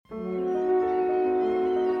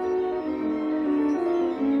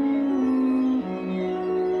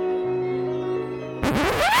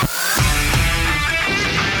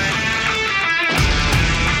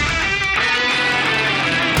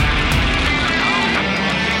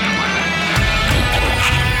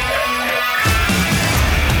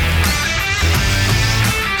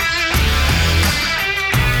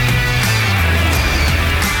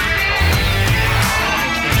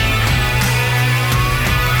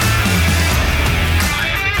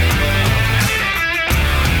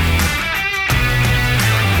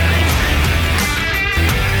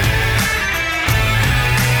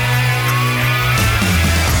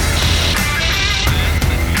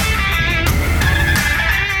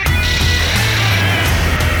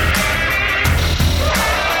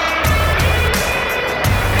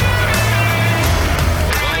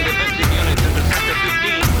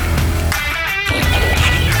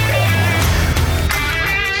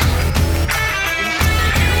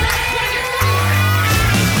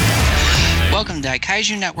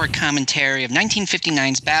Kaiju Network commentary of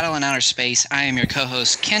 1959's Battle in Outer Space. I am your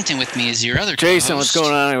co-host, Kent, and with me is your other co-host. Jason, what's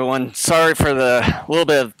going on, everyone? Sorry for the little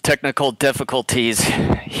bit of technical difficulties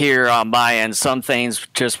here on my end. Some things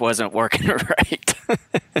just wasn't working right.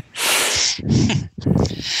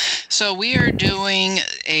 So we are doing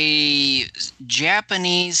a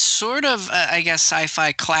Japanese sort of,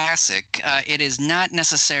 sci-fi classic. It is not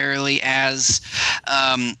necessarily as,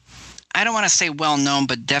 I don't want to say well-known,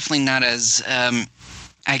 but definitely not as,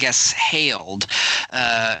 hailed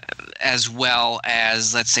as well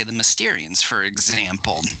as, let's say, the Mysterians, for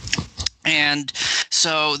example. And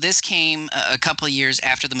so this came a couple of years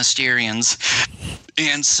after the Mysterians.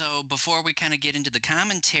 And so before we kind of get into the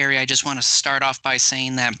commentary, I just want to start off by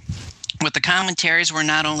saying that with the commentaries, we're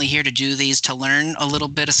not only here to do these to learn a little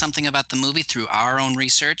bit of something about the movie through our own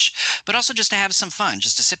research, but also just to have some fun,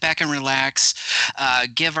 just to sit back and relax,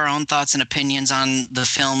 give our own thoughts and opinions on the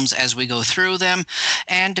films as we go through them,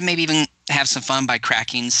 and to maybe even have some fun by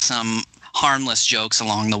cracking some harmless jokes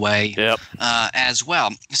along the way as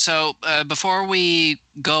well. So before we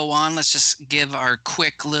go on, let's just give our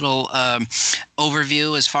quick little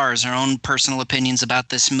overview as far as our own personal opinions about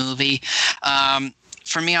this movie.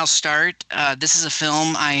 For me, I'll start. This is a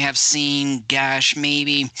film I have seen,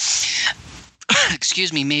 maybe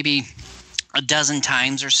a dozen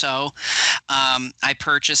times or so. I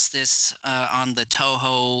purchased this on the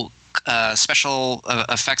Toho Special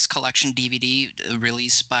Effects Collection DVD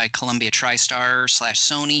released by Columbia TriStar /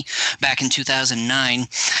 Sony back in 2009.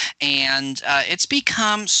 And it's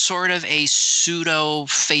become sort of a pseudo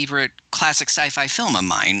favorite classic sci-fi film of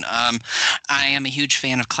mine. I am a huge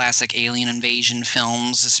fan of classic alien invasion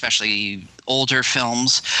films, especially older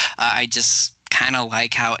films. I just kind of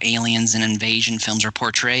like how aliens and invasion films are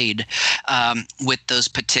portrayed with those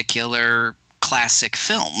particular classic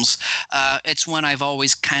films. It's one I've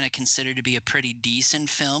always kind of considered to be a pretty decent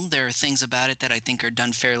film. There are things about it that I think are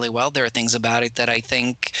done fairly well. There are things about it that I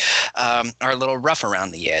think are a little rough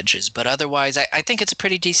around the edges. But otherwise, I think it's a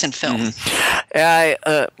pretty decent film.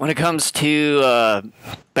 Mm-hmm. When it comes to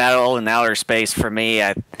Battle in Outer Space, for me,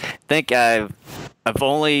 I think I've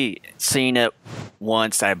only seen it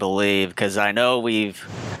once, I believe, because I know we've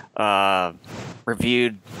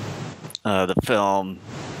reviewed the film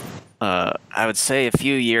I would say a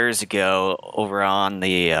few years ago over on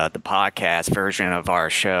the podcast version of our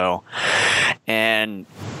show, and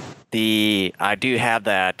I do have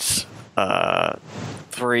that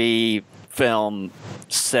 3-film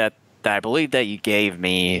set that I believe that you gave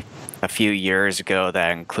me a few years ago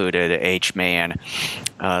that included H-Man,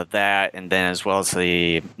 that, and then as well as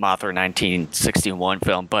the Mothra 1961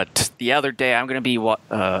 film. But the other day, I'm going to be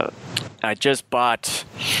I just bought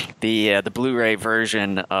the Blu-ray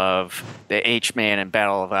version of the H-Man and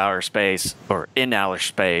Battle of Outer Space, or In Outer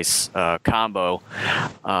Space combo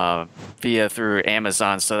through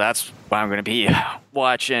Amazon. So that's what I'm going to be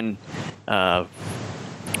watching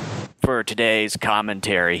for today's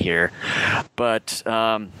commentary here. But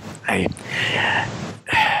I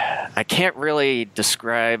can't really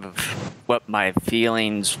describe what my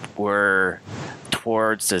feelings were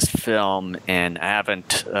towards this film, and I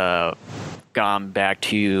haven't gone back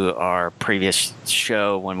to our previous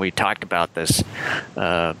show when we talked about this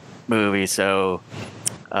movie, so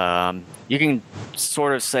you can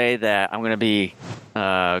sort of say that I'm going to be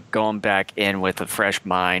going back in with a fresh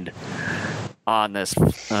mind on this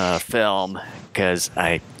film, because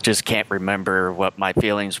I just can't remember what my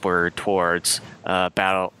feelings were towards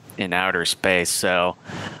Battle in Outer Space. So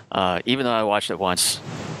even though I watched it once,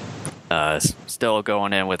 still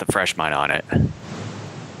going in with a fresh mind on it.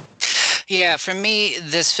 Yeah, for me,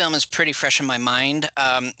 this film is pretty fresh in my mind.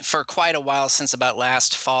 For quite a while, since about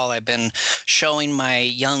last fall, I've been showing my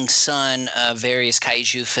young son various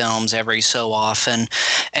kaiju films every so often.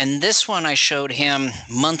 And this one I showed him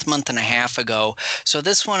month and a half ago. So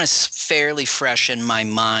this one is fairly fresh in my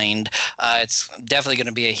mind. It's definitely going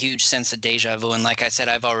to be a huge sense of deja vu. And like I said,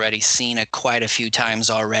 I've already seen it quite a few times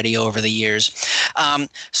already over the years.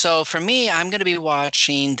 So for me, I'm going to be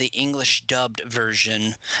watching the English dubbed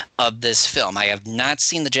version of this film. I have not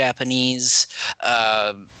seen the Japanese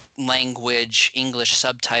language English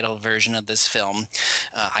subtitle version of this film.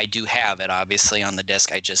 I do have it obviously on the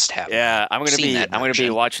disc. I just haven't. Yeah, I'm going to be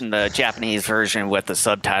watching the Japanese version with the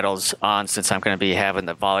subtitles on, since I'm going to be having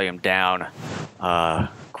the volume down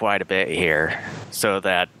quite a bit here, so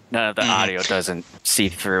that none of the audio doesn't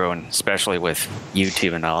seep through, and especially with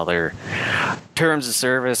YouTube and all their terms of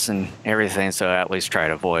service and everything. So I at least try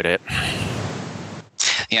to avoid it.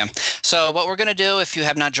 Yeah. So what we're going to do, if you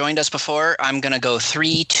have not joined us before, I'm going to go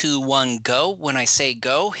 3, 2, 1, go. When I say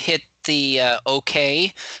go, hit the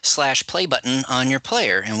OK/play button on your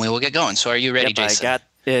player, and we will get going. So are you ready, Yep, Jason? I got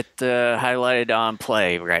it highlighted on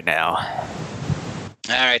play right now.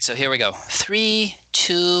 All right, so here we go. 3,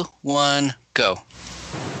 2, 1, go.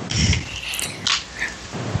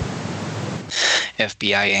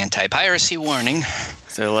 FBI anti-piracy warning.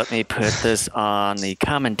 So let me put this on the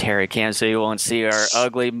commentary cam so you won't see our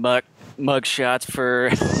ugly mug shots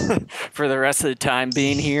for for the rest of the time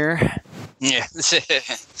being here. Yeah.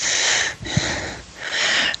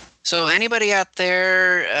 So anybody out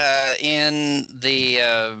there in the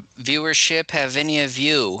viewership, have any of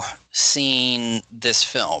you seen this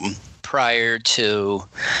film prior to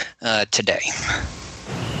today?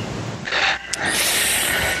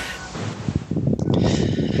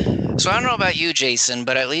 So I don't know about you, Jason,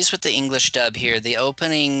 but at least with the English dub here, the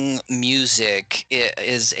opening music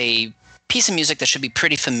is a piece of music that should be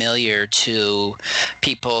pretty familiar to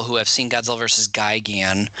people who have seen Godzilla vs.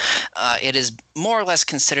 Gigan. It is more or less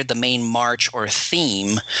considered the main march or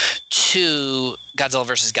theme to Godzilla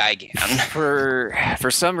vs. Gigan. For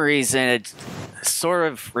some reason, it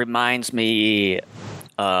sort of reminds me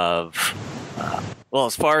of, well,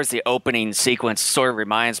 as far as the opening sequence, sort of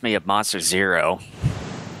reminds me of Monster Zero.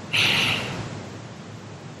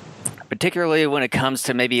 Particularly when it comes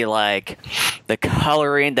to maybe like the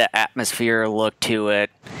coloring, the atmosphere look to it,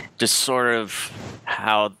 just sort of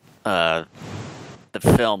how the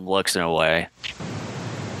film looks in a way.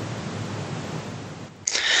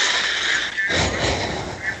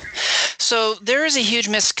 So there is a huge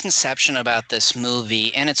misconception about this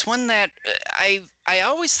movie, and it's one that I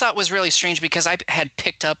always thought was really strange because I had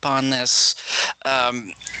picked up on this, a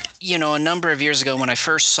number of years ago when I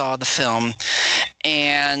first saw the film,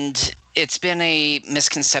 and it's been a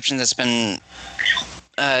misconception that's been,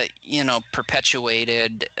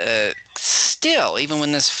 perpetuated still, even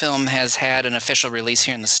when this film has had an official release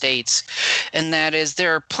here in the States. And that is,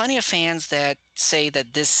 there are plenty of fans that say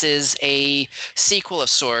that this is a sequel of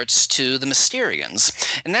sorts to The Mysterians.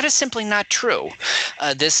 And that is simply not true.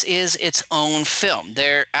 This is its own film.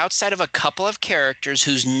 They're outside of a couple of characters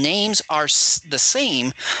whose names are the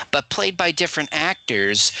same, but played by different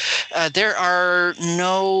actors. There are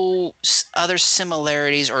no other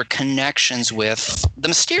similarities or connections with The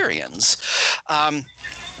Mysterians.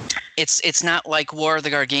 It's not like War of the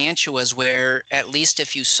Gargantuas, where at least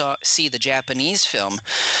if you see the Japanese film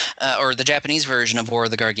or the Japanese version of War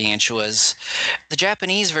of the Gargantuas, the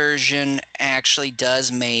Japanese version actually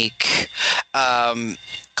does make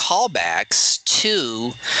callbacks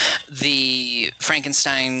to the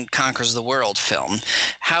Frankenstein Conquers the World film.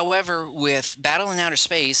 However, with Battle in Outer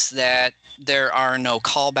Space, there are no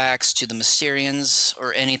callbacks to the Mysterians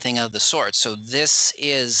or anything of the sort. So this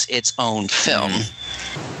is its own film.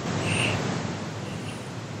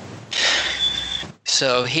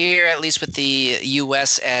 So here, at least with the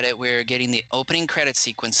U.S. edit, we're getting the opening credit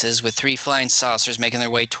sequences with 3 flying saucers making their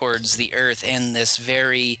way towards the Earth, and this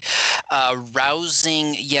very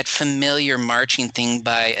rousing yet familiar marching theme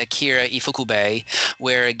by Akira Ifukube,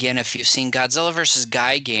 where, again, if you've seen Godzilla vs.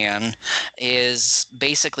 Gigan, is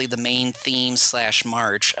basically the main theme /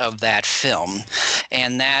 march of that film.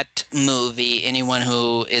 And that movie, anyone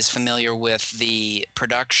who is familiar with the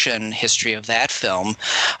production history of that film,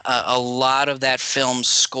 a lot of that film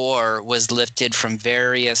score was lifted from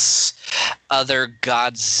various other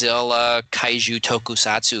Godzilla kaiju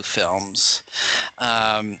tokusatsu films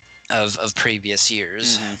of previous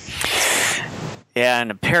years. Mm-hmm. Yeah, and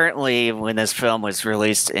apparently when this film was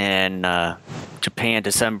released in Japan,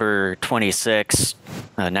 December 26,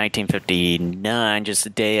 1959, just the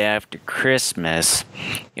day after Christmas,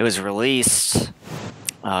 it was released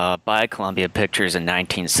by Columbia Pictures in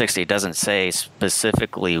 1960. It doesn't say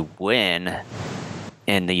specifically when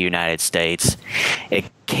in the United States. It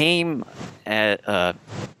came it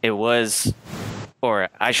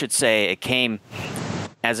came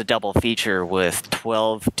as a double feature with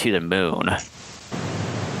 12 to the Moon.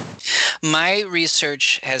 My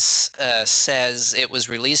research says it was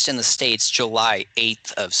released in the States July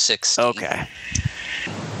 8th of 60. Okay.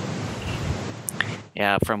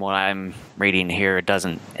 Yeah, from what I'm reading here, it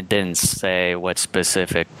didn't say what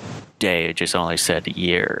specific day. It just only said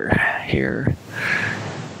year here.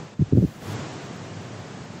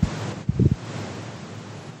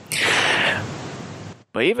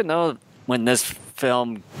 But even though when this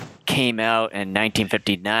film came out in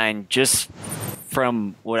 1959, just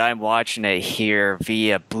from what I'm watching it here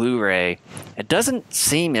via Blu-ray, it doesn't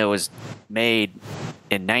seem it was made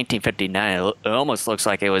in 1959. It almost looks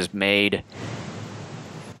like it was made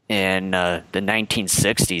in the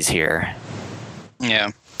 1960s here.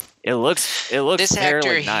 Yeah. It looks This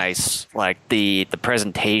fairly actor, nice, like the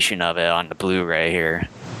presentation of it on the Blu-ray here.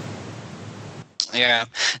 yeah,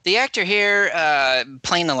 the actor here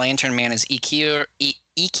playing the Lantern Man is Ikio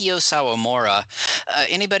Sawamura.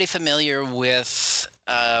 Anybody familiar with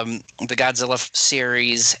the Godzilla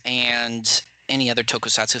series and any other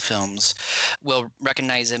tokusatsu films will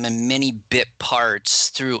recognize him in many bit parts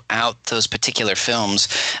throughout those particular films.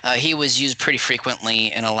 He was used pretty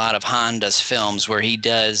frequently in a lot of Honda's films where he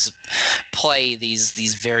does play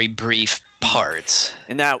these very brief parts.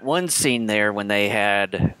 In that one scene there when they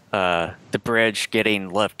had the bridge getting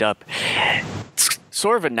lifted up, it's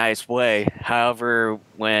sort of a nice way. However,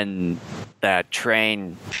 when that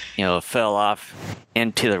train, fell off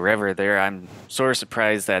into the river there, I'm sort of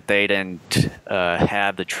surprised that they didn't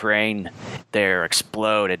have the train there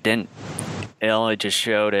explode. It only just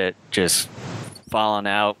showed it just falling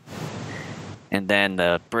out and then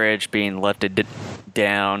the bridge being lifted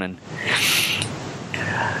down. And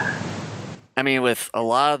I mean, with a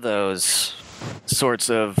lot of those sorts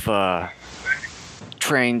of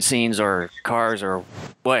train scenes or cars or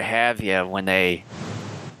what have you, when they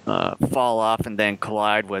fall off and then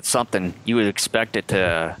collide with something, you would expect it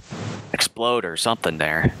to explode or something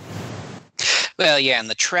there. Well, yeah, and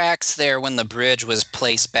the tracks there when the bridge was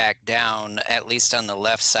placed back down, at least on the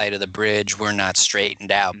left side of the bridge, were not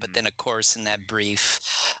straightened out. But then, of course, in that brief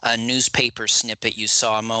newspaper snippet you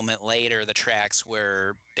saw a moment later, the tracks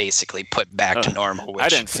were basically put back to normal. Which, I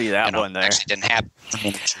didn't see that one there. Actually didn't happen.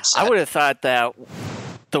 I would have thought that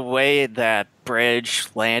the way that bridge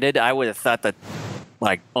landed, I would have thought that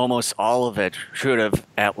almost all of it should have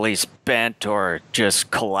at least bent or just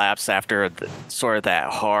collapsed after sort of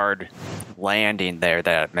that hard landing there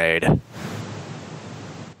that it made.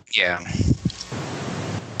 Yeah.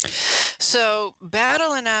 So,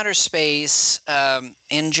 Battle in Outer Space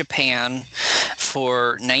in Japan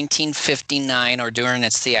for 1959, or during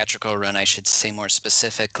its theatrical run, I should say more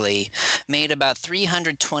specifically, made about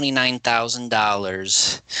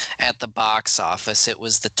 $329,000 at the box office. It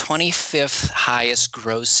was the 25th highest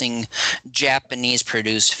grossing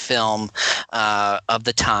Japanese-produced film of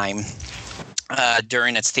the time.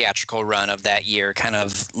 During its theatrical run of that year, kind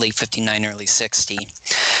of late 59, early 60.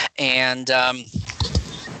 And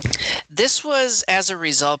this was as a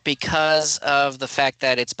result because of the fact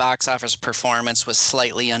that its box office performance was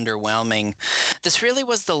slightly underwhelming. This really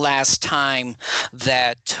was the last time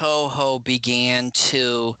that Toho began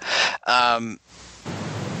to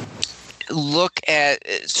look at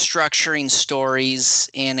structuring stories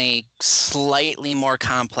in a slightly more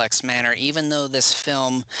complex manner. Even though this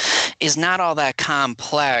film is not all that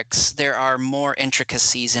complex, there are more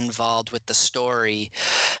intricacies involved with the story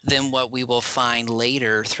than what we will find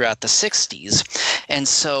later throughout the 60s. And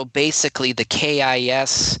so basically the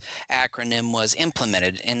KIS acronym was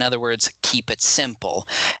implemented. In other words, keep it simple.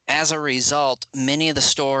 As a result, many of the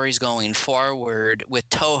stories going forward with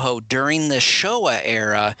Toho during the Showa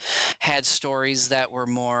era had stories that were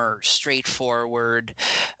more straightforward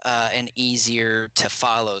and easier to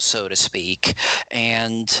follow, so to speak.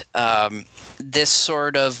 And this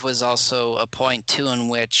sort of was also a point, too, in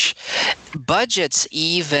which budgets,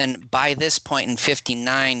 even by this point in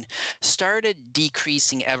 59, started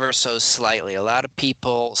decreasing ever so slightly. A lot of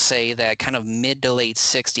people say that kind of mid to late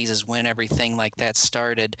 60s is when everything like that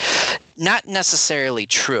started. Not necessarily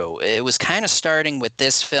true. It was kind of starting with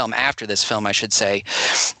this film, after this film, I should say,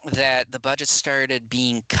 that the budgets started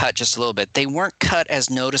being cut just a little bit. They weren't cut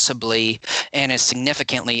as noticeably and as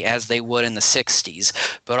significantly as they would in the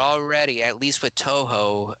 60s. But already, at least with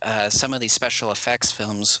Toho, some of these special effects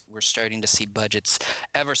films were starting to see budgets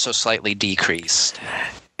ever so slightly decreased.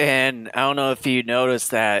 And I don't know if you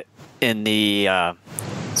noticed that in the,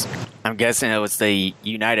 I'm guessing it was the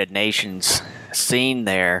United Nations scene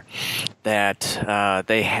there, that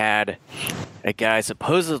they had a guy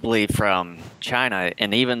supposedly from China,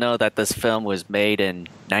 and even though that this film was made in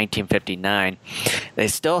 1959, they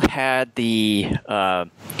still had the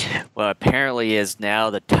what apparently is now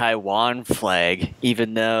the Taiwan flag,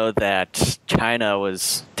 even though that China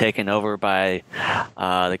was taken over by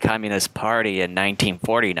the Communist Party in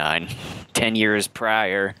 1949, 10 years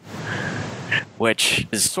prior, white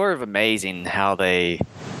is sort of amazing how they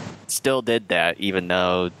still did that, even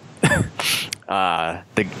though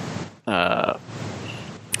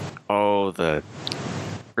the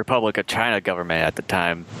Republic of China government at the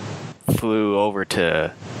time flew over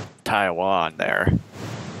to Taiwan there.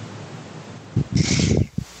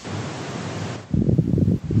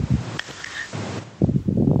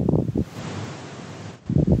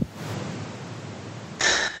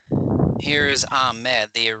 Here's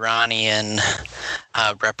Ahmed, the Iranian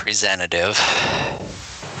representative.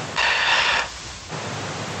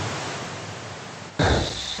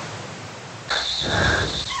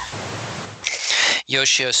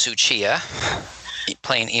 Yoshio Tsuchiya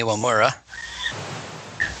playing Iwamura.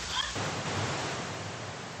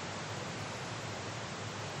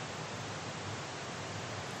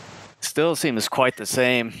 Still seems quite the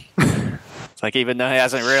same. It's like even though he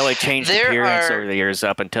hasn't really changed appearance over the years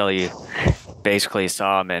up until you basically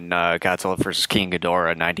saw him in Godzilla vs. King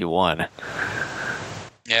Ghidorah '91.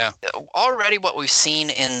 Yeah. Already what we've seen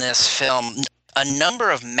in this film, a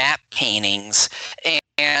number of map paintings,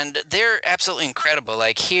 and they're absolutely incredible.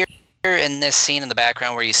 Like here in this scene in the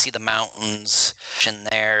background where you see the mountains in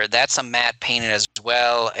there, that's a map painted as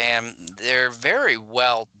well, and they're very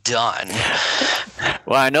well done.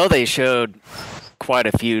 Well, I know they showed quite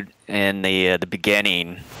a few in the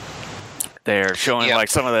beginning. They're showing like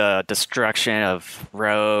some of the destruction of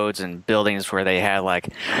roads and buildings where they had like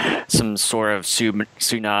some sort of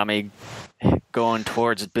tsunami going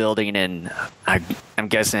towards the building, and I'm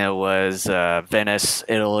guessing it was Venice,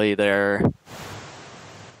 Italy there.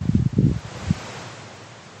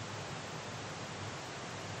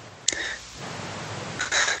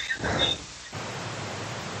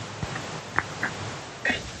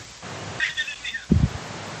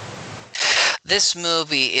 This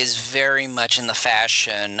movie is very much in the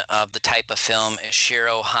fashion of the type of film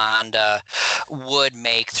Ishiro Honda would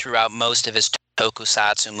make throughout most of his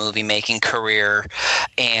tokusatsu movie-making career,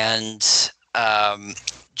 and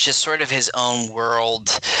just sort of his own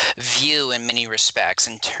world view in many respects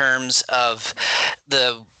in terms of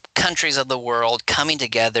the countries of the world coming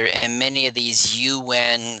together in many of these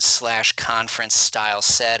UN/conference style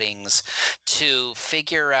settings to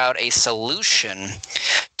figure out a solution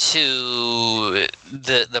to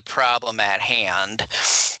the problem at hand.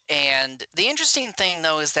 And the interesting thing,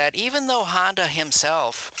 though, is that even though Honda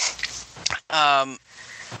himself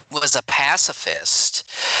was a pacifist,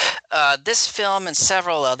 this film and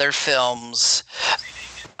several other films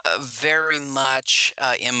very much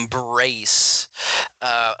embrace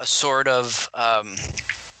a sort of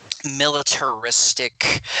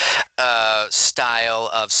militaristic style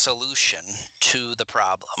of solution to the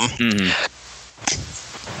problem. Mm-hmm.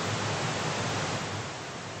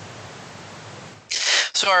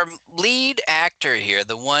 So our lead actor here,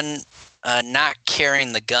 the one not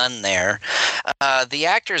carrying the gun there, the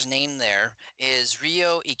actor's name there is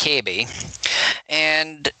Ryo Ikebe,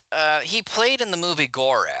 and he played in the movie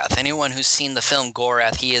Gorath. Anyone who's seen the film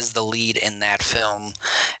Gorath, he is the lead in that film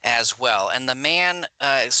as well. And the man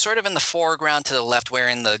sort of in the foreground to the left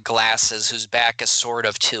wearing the glasses, whose back is sort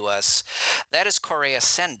of to us, that is Koreya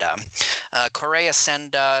Senda. Koreya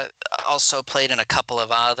Senda also played in a couple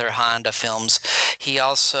of other Honda films. He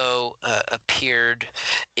also appeared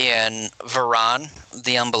in Varan,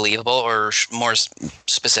 the Unbelievable, or more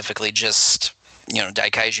specifically just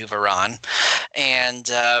Daikaiju Varan.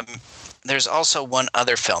 And there's also one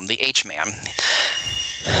other film, The H-Man.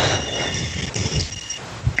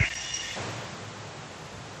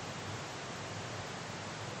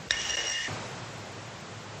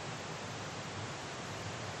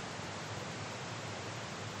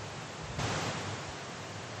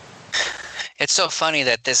 It's so funny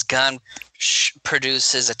that this gun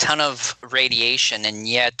produces a ton of radiation, and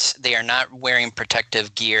yet they are not wearing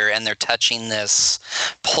protective gear, and they're touching this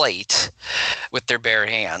plate with their bare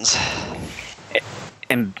hands.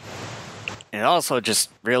 And also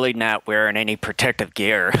just really not wearing any protective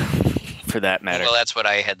gear, for that matter. Well, that's what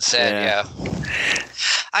I had said, yeah.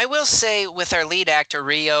 I will say with our lead actor,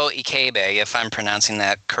 Ryo Ikebe, if I'm pronouncing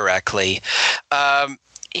that correctly,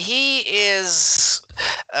 he is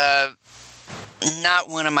not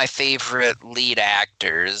one of my favorite lead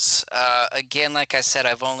actors. Again, like I said,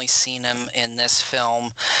 I've only seen him in this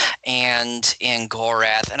film and in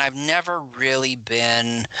Gorath, and I've never really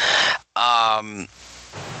been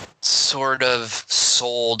sort of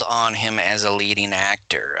sold on him as a leading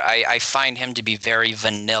actor. I find him to be very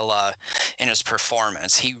vanilla in his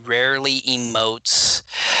performance. He rarely emotes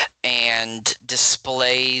and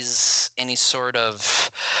displays any sort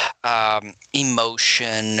of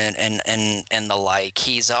emotion and the like.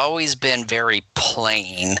 He's always been very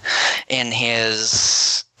plain in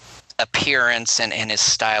his appearance and his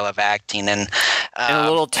style of acting, and a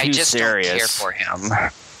little too I just serious. Don't care for him.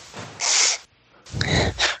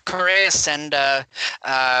 Koreya Senda,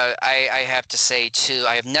 I have to say, too,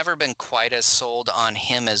 I have never been quite as sold on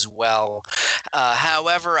him as well.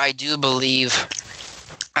 However, I do believe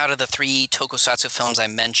out of the three tokusatsu films I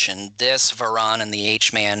mentioned, this, Varan, and The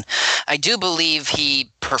H-Man, I do believe he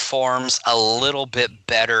performs a little bit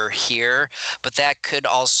better here, but that could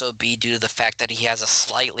also be due to the fact that he has a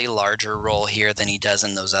slightly larger role here than he does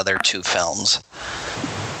in those other two films.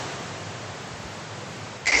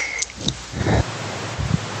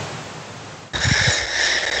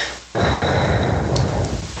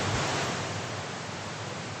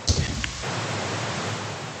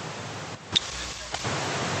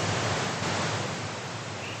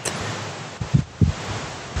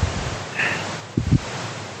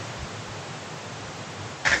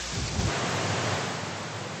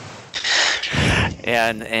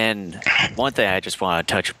 And one thing I just want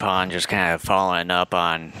to touch upon, just kind of following up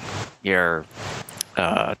on your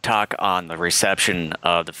talk on the reception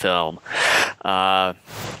of the film.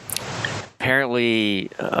 Apparently,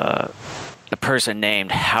 a person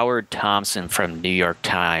named Howard Thompson from New York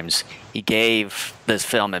Times, he gave this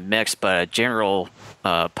film a mixed but a general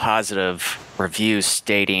positive review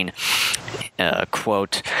stating,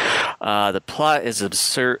 quote, the plot is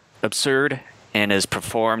absurd and is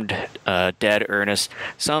performed dead earnest.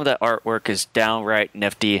 Some of the artwork is downright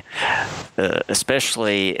nifty,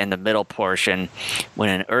 especially in the middle portion when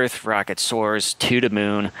an Earth rocket soars to the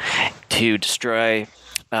moon to destroy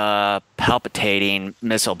palpitating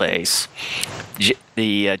missile base.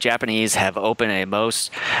 The Japanese have opened a most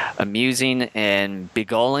amusing and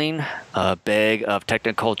beguiling bag of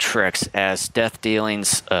technical tricks as death-dealing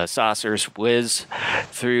saucers whiz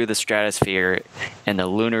through the stratosphere, and the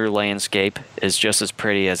lunar landscape is just as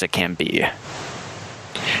pretty as it can be.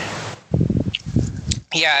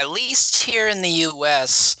 Yeah, at least here in the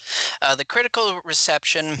U.S., the critical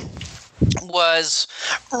reception was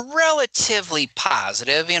relatively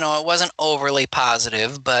positive. You know, it wasn't overly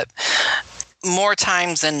positive, but more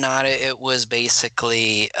times than not, it was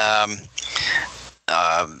basically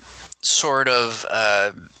sort of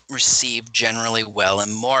received generally well,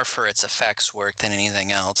 and more for its effects work than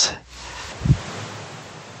anything else.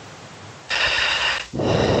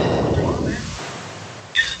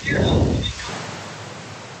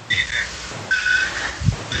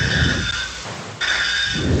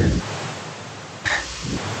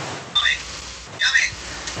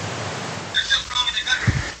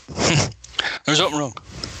 There's something wrong.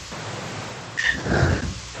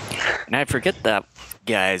 And I forget that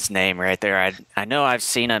guy's name right there. I know I've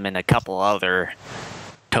seen him in a couple other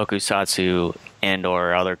tokusatsu and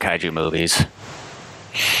or other kaiju movies.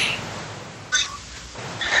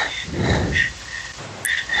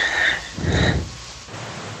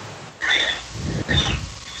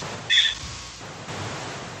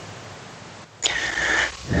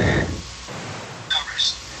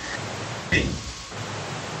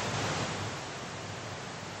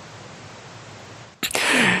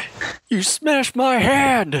 You smashed my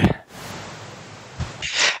hand!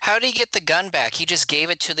 How did he get the gun back? He just gave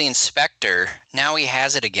it to the inspector. Now he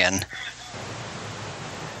has it again.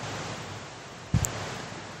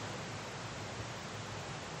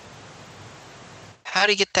 How did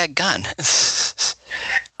he get that gun?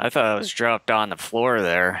 I thought it was dropped on the floor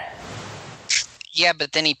there. Yeah,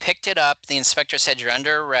 but then he picked it up. The inspector said, "You're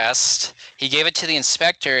under arrest." He gave it to the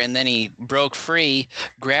inspector, and then he broke free,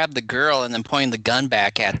 grabbed the girl, and then pointed the gun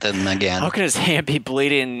back at them again. How can his hand be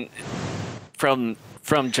bleeding from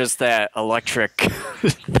just that electric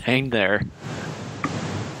thing there?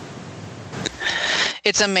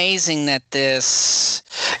 It's amazing that this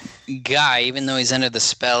guy, even though he's under the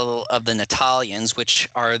spell of the Natalians, which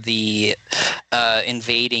are the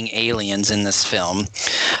invading aliens in this film,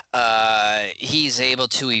 he's able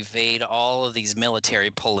to evade all of these military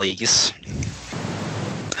police.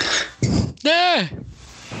 Ah!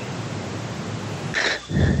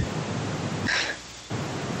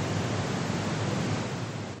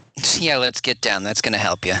 Yeah, let's get down. That's going to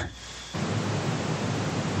help you.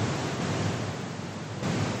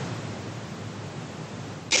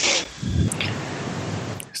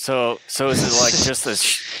 So is it like just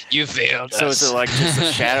this? You failed. So is it like just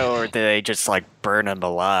a shadow, or did they just like burn him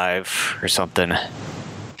alive or something,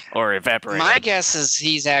 or evaporate? My guess is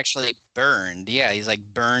he's actually burned. Yeah, he's like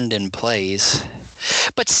burned in place.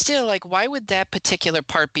 But still, like, why would that particular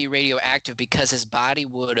part be radioactive? Because his body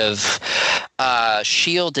would have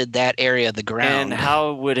shielded that area of the ground. And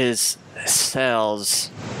how would his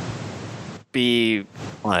cells be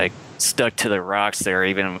like stuck to the rocks there,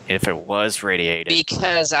 even if it was radiated?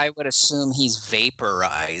 Because I would assume he's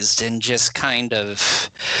vaporized and just kind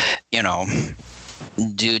of, you know,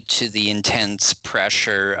 due to the intense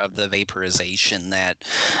pressure of the vaporization, that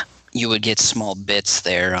you would get small bits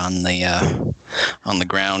there on the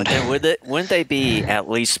ground. And wouldn't they be at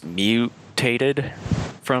least mutated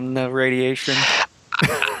from the radiation?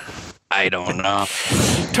 I don't know.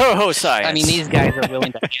 Toho science. I mean, these guys are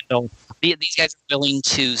willing to handle. These guys are willing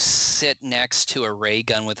to sit next to a ray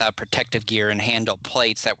gun without protective gear and handle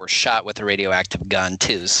plates that were shot with a radioactive gun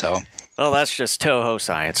too. So. Well, that's just Toho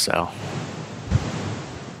science, though.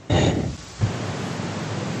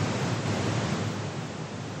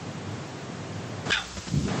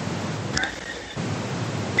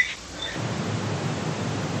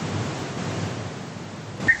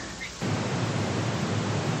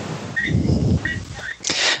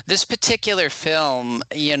 This particular film,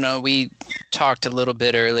 you know, we talked a little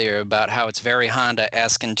bit earlier about how it's very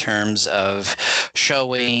Honda-esque in terms of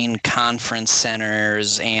showing conference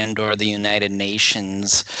centers and or the United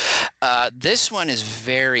Nations. This one is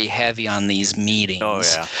very heavy on these meetings. Oh,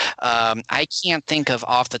 yeah. I can't think of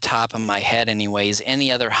off the top of my head anyways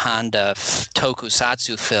any other Honda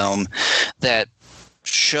tokusatsu film that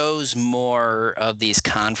shows more of these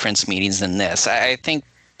conference meetings than this. I think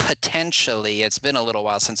potentially, it's been a little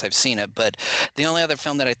while since I've seen it, but the only other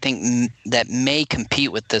film that I think that may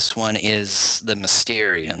compete with this one is The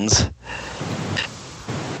Mysterians.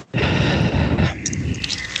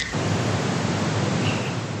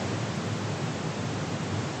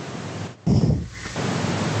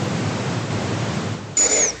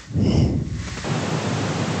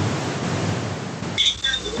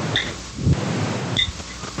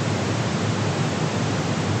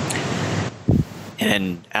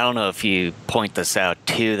 And I don't know if you point this out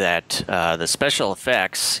too, that the special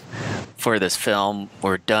effects for this film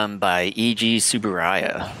were done by Eiji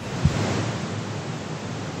Tsuburaya.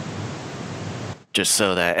 Just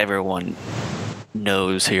so that everyone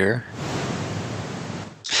knows here.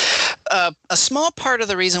 A small part of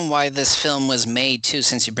the reason why this film was made, too,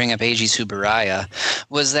 since you bring up Eiji Tsuburaya,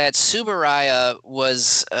 was that Tsuburaya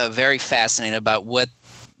was very fascinated about what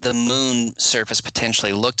the moon surface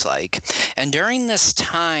potentially looked like. And during this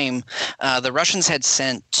time, the Russians had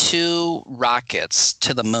sent 2 rockets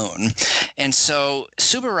to the moon. And so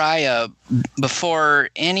Tsuburaya, before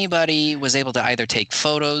anybody was able to either take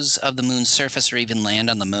photos of the moon's surface or even land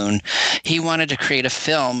on the moon, he wanted to create a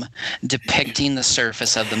film depicting the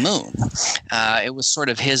surface of the moon. It was sort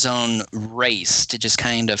of his own race to just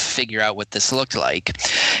kind of figure out what this looked like.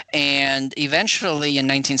 And eventually in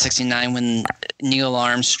 1969, when Neil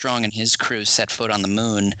Armstrong and his crew set foot on the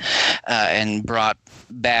moon and brought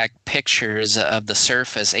back pictures of the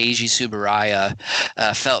surface, Eiji Tsuburaya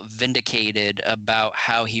felt vindicated about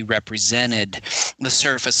how he represented the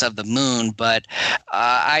surface of the moon. But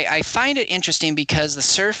I find it interesting because the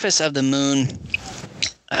surface of the moon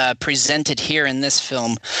presented here in this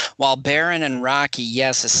film, while barren and rocky,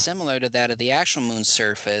 yes, is similar to that of the actual moon's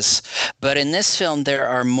surface, but in this film there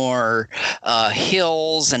are more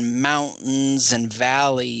hills and mountains and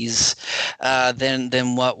valleys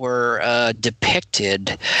than what were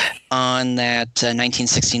depicted on that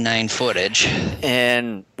 1969 footage.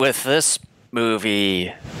 And with this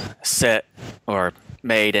movie set or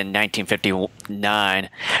made in 1959,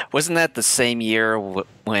 wasn't that the same year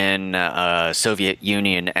when Soviet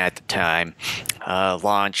Union at the time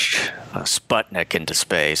launched Sputnik into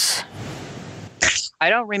space? I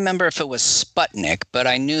don't remember if it was Sputnik, but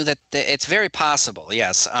I knew that it's very possible,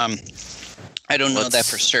 yes. I don't know that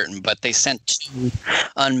for certain, but they sent 2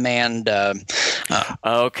 unmanned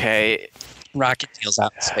okay. rocket tails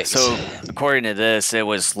out in space. So, according to this, it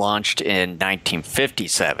was launched in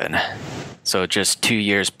 1957. So, just 2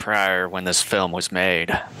 years prior when this film was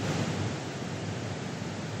made.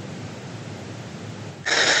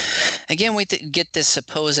 Again, we get this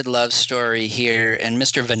supposed love story here, and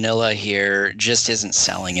Mr. Vanilla here just isn't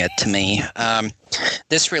selling it to me.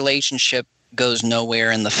 This relationship goes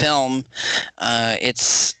nowhere in the film.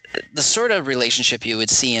 It's the sort of relationship you would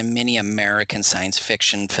see in many American science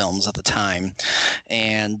fiction films at the time.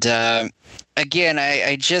 And again,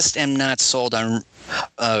 I just am not sold on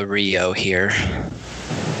Rio here.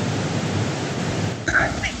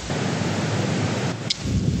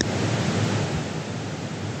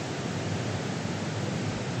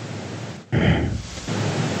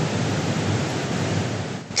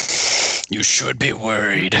 You should be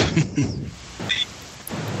worried.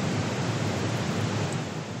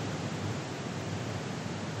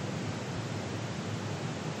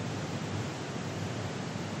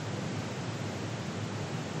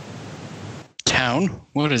 Town?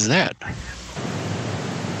 What is that?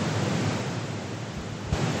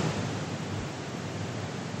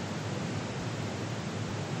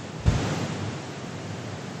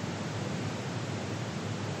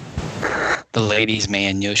 The ladies'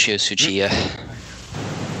 man, Yoshio Tsuchiya.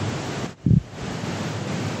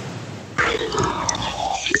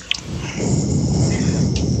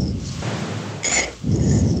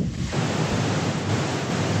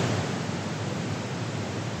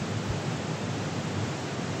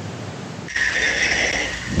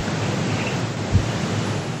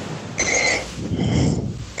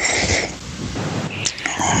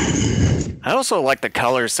 I also like the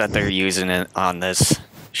colors that they're using on this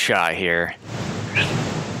shot here.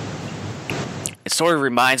 It sort of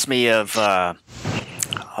reminds me of that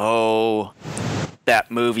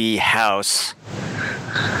movie House.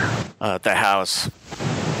 The House.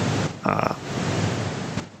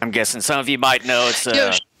 I'm guessing some of you might know it's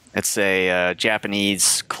It's a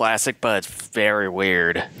Japanese classic, but it's very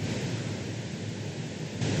weird.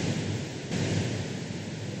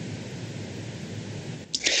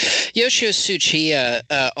 Yoshio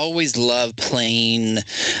Tsuchiya always loved playing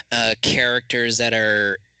characters that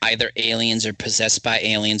are either aliens or possessed by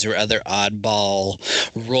aliens or other oddball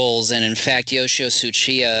roles. And in fact, Yoshio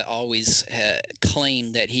Tsuchiya always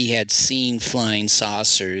claimed that he had seen flying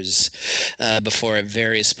saucers before at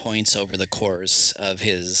various points over the course of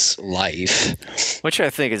his life. Which I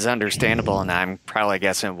think is understandable, and I'm probably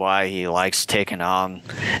guessing why he likes taking on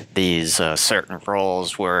these certain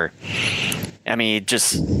roles where, I mean, he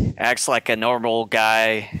just acts like a normal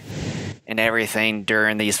guy and everything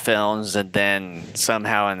during these films, and then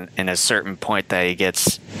somehow in a certain point that he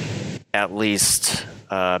gets at least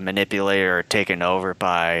manipulated or taken over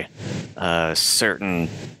by certain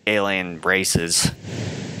alien races.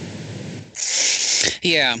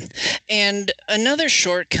 Yeah, and another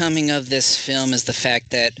shortcoming of this film is the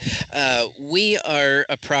fact that we are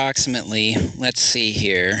approximately,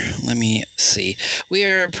 we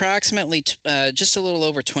are approximately just a little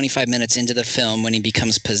over 25 minutes into the film when he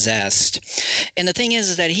becomes possessed. And the thing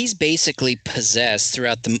is that he's basically possessed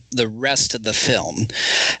throughout the rest of the film.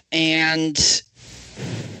 And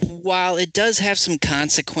while it does have some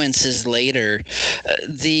consequences later,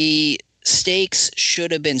 the stakes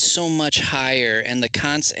should have been so much higher, and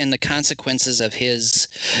the consequences of his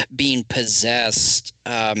being possessed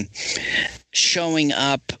showing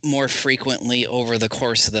up more frequently over the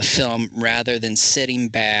course of the film rather than sitting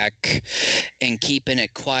back and keeping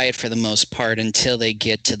it quiet for the most part until they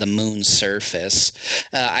get to the moon's surface.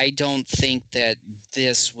 I don't think that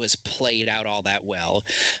this was played out all that well.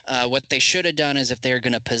 What they should have done is, if they're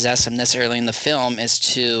going to possess him this early in the film, is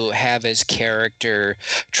to have his character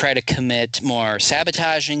try to commit more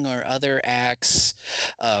sabotaging or other acts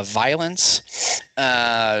of violence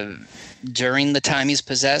during the time he's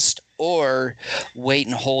possessed, or wait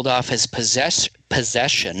and hold off his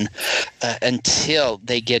possession until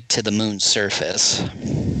they get to the moon's surface.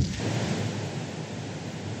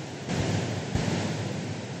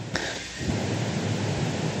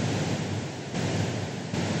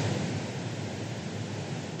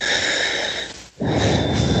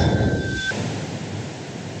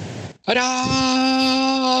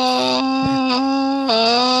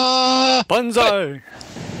 Banzai!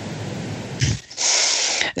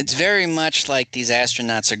 It's very much like these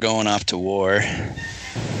astronauts are going off to war.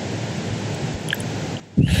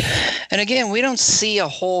 And again, we don't see a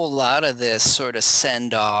whole lot of this sort of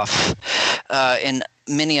send-off in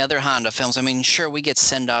many other Honda films. I mean, sure, we get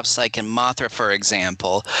send-offs like in Mothra, for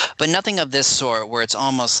example, but nothing of this sort where it's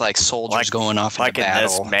almost like soldiers going off into battle.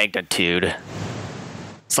 Like in this magnitude.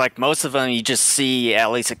 It's like most of them you just see at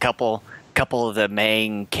least a couple of the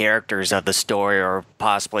main characters of the story, or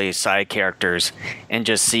possibly side characters, and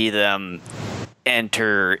just see them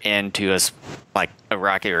enter into a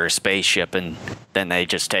rocket or a spaceship, and then they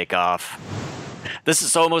just take off. This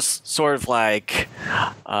is almost sort of like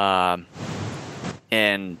in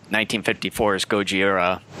 1954's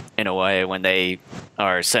Gojira, in a way, when they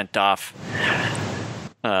are sent off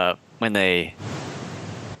from the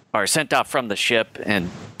ship and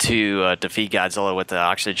to defeat Godzilla with the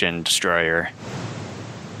oxygen destroyer.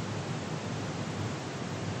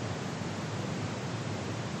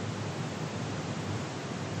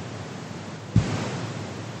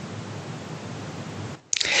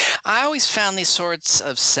 I always found these sorts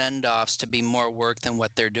of send-offs to be more work than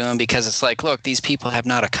what they're doing, because it's like, look, these people have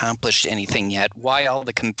not accomplished anything yet. Why all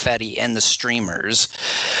the confetti and the streamers?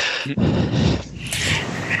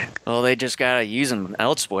 Well, they just gotta use them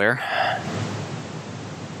elsewhere.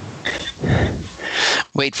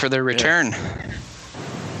 Wait for their return. Yeah.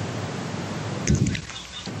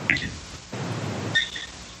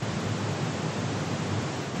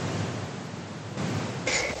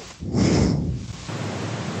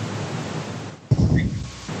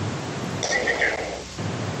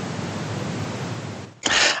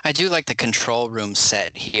 I do like the control room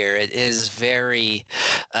set here. It is very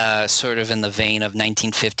sort of in the vein of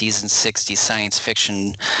 1950s and 60s science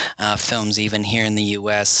fiction films, even here in the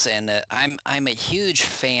U.S. And I'm a huge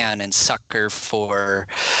fan and sucker for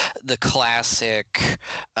the classic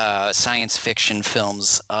science fiction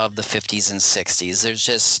films of the 50s and 60s. There's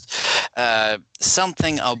just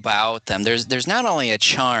something about them. There's not only a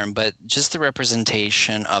charm, but just the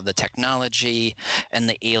representation of the technology and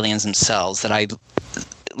the aliens themselves that I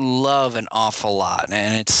love an awful lot,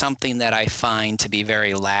 and it's something that I find to be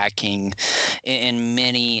very lacking in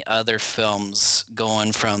many other films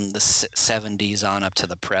going from the 70s on up to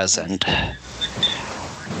the present.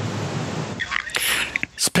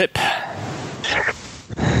 Spip.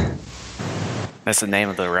 That's the name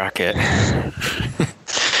of the rocket.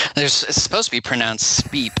 It's supposed to be pronounced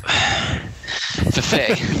Speep.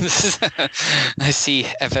 Fefe. I see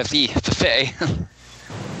FFE. Fefe.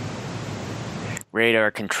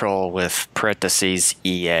 Radar control with parentheses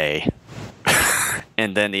EA.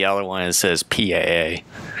 And then the other one, it says PAA.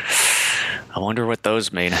 I wonder what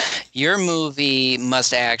those mean. Your movie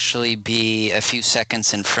must actually be a few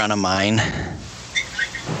seconds in front of mine.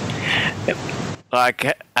 I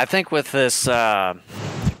think with this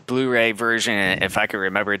Blu-ray version, if I could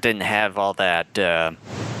remember, it didn't have all that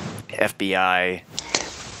FBI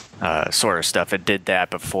sort of stuff. It did that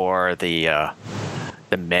before the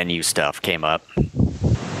menu stuff came up.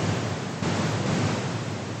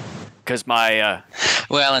 Because my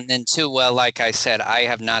well, and then too, well, like I said, I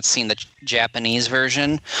have not seen the Japanese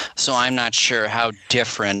version, so I'm not sure how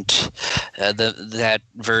different that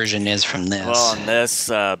version is from this. Well, in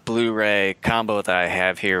this Blu-ray combo that I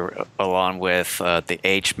have here, along with the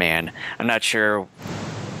H-Man, I'm not sure,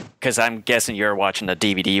 because I'm guessing you're watching the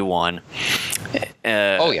DVD one.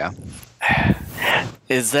 Oh yeah.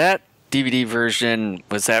 Is that DVD version,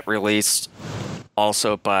 was that released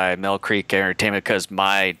also by Mill Creek Entertainment? Because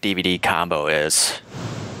my DVD combo is.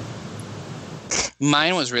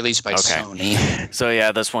 Mine was released by Sony. So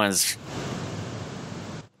yeah, this one's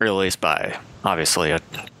released by, obviously, a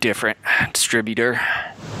different distributor.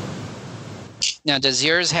 Now, does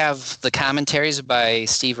yours have the commentaries by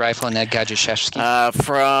Steve Reifel and Ed Gajuszewski?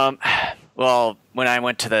 Well, when I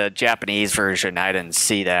went to the Japanese version, I didn't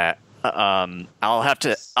see that. I'll have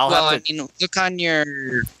to. I mean, look on your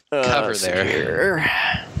cover there. Here.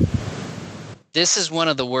 This is one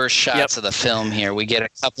of the worst shots of the film here. We get a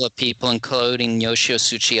couple of people, including Yoshio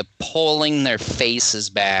Tsuchiya, pulling their faces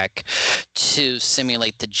back to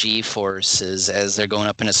simulate the G-forces as they're going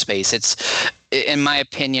up into space. It's, in my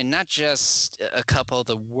opinion, not just a couple of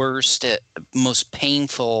the worst, most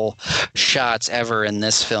painful shots ever in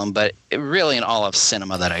this film, but really in all of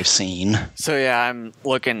cinema that I've seen. So yeah, I'm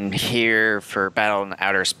looking here for Battle in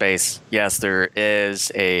Outer Space. Yes, there is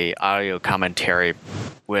a audio commentary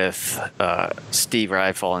with Steve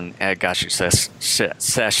Reifel and Ed Gajuszewski.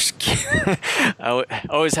 I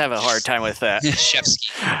always have a hard time with that.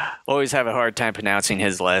 Always have a hard time pronouncing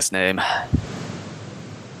his last name.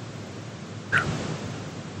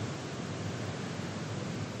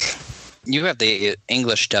 You have the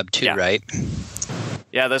English dub too, right?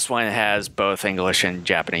 Yeah, this one has both English and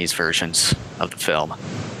Japanese versions of the film.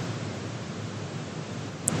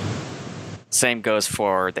 Same goes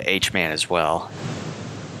for the H-Man as well.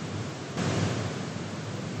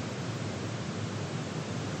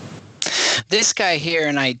 This guy here,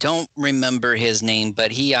 and I don't remember his name,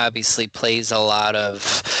 but he obviously plays a lot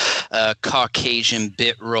of Caucasian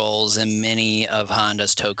bit roles in many of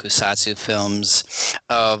Honda's tokusatsu films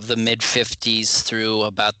of the mid-50s through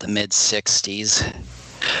about the mid-60s.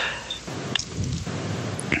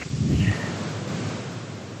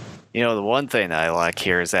 You know, the one thing that I like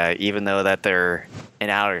here is that even though that they're in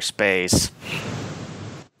outer space,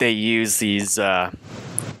 they use these,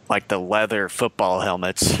 like the leather football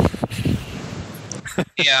helmets.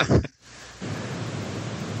 Yeah.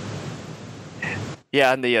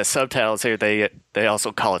 Yeah, and the subtitles here, they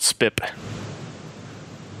also call it SPIP.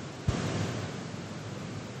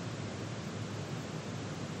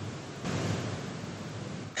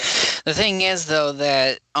 The thing is, though,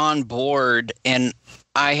 that on board, and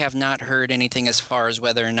I have not heard anything as far as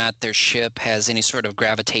whether or not their ship has any sort of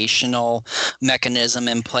gravitational mechanism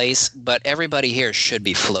in place, but everybody here should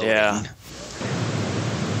be floating. Yeah.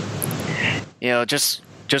 You know, just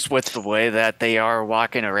with the way that they are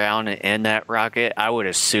walking around in that rocket, I would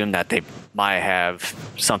assume that they might have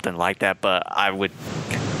something like that, but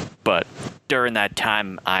during that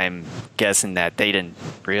time, I'm guessing that they didn't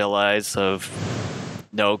realize of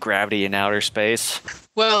no gravity in outer space.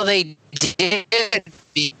 Well, they did,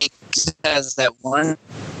 because that one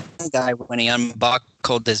guy, when he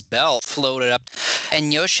unbuckled his belt, floated up,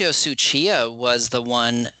 and Yoshio Tsuchiya was the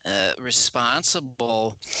one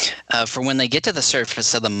responsible for when they get to the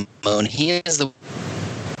surface of the moon. He is the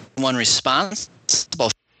one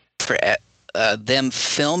responsible for them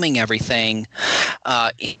filming everything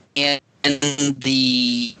in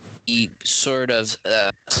the sort of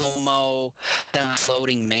slow-mo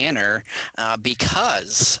floating manner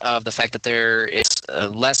because of the fact that there is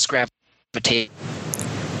less gravitational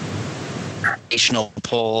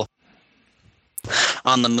pull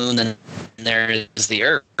on the moon than there is the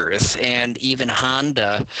Earth, and even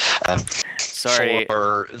Honda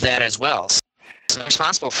for that as well. So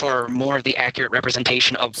responsible for more of the accurate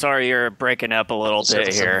representation of. Sorry, you're breaking up a little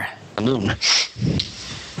bit here. The moon.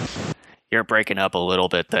 You're breaking up a little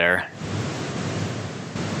bit there.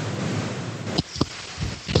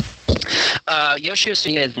 Yoshio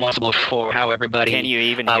Suya is responsible for how everybody Can you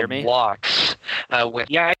even hear me? walks.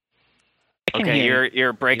 Yeah, I can hear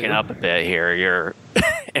you're breaking you. up a bit here. Your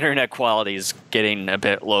internet quality is getting a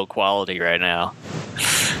bit low quality right now.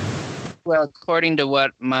 Well, according to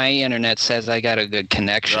what my internet says, I got a good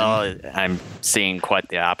connection. Well, I'm seeing quite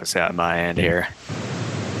the opposite on my end here.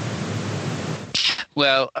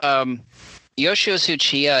 Well, Yoshio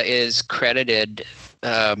Tsuchiya is credited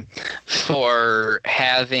for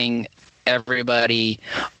having everybody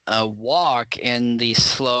walk in the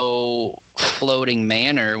slow floating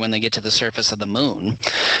manner when they get to the surface of the moon.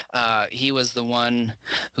 He was the one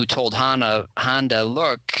who told Honda,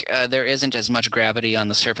 look, there isn't as much gravity on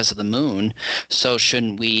the surface of the moon, so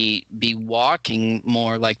shouldn't we be walking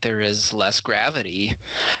more like there is less gravity?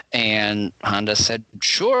 And Honda said,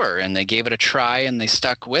 sure, and they gave it a try and they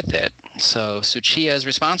stuck with it. So Tsuchiya is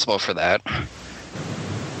responsible for that.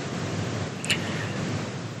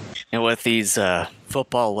 And with these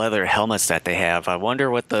football leather helmets that they have, I wonder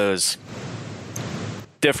what those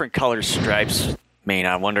different color stripes mean.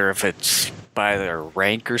 I wonder if it's by their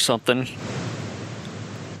rank or something.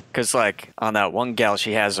 Because, like, on that one gal,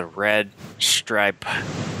 she has a red stripe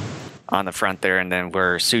on the front there, and then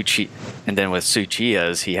with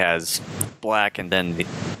Tsuchiya's, he has black, and then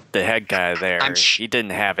the head guy there, he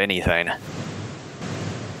didn't have anything.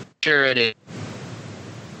 Sure it is.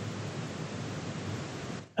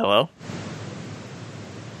 Hello?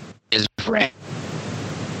 Is rank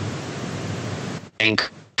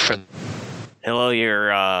for Hello,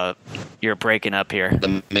 you're breaking up here.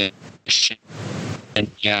 the mission. And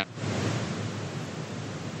yeah.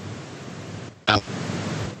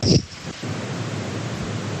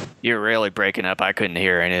 You're really breaking up. I couldn't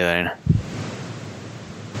hear anything.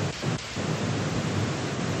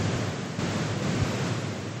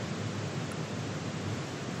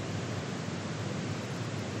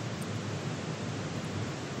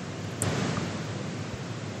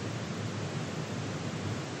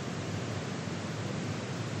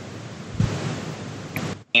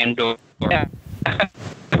 Andor. Okay.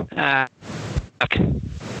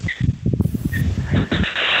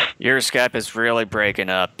 Your Skype is really breaking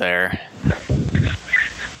up there.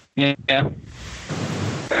 Yeah.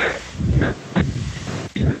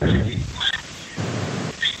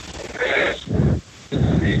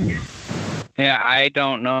 Yeah, I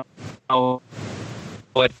don't know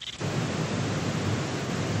what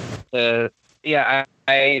the. Yeah,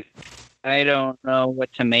 I don't know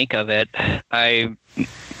what to make of it.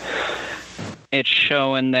 It's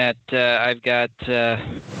showing that I've got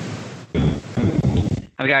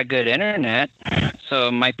good internet, so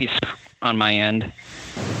it might be on my end.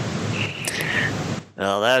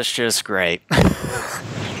 Well, that's just great.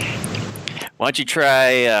 Why don't you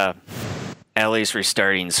try at least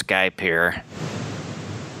restarting Skype here?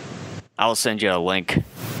 I'll send you a link.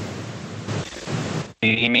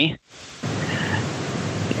 You hear me?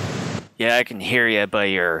 Yeah, I can hear you, but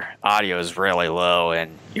your audio is really low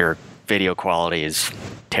and your video quality is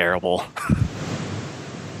terrible.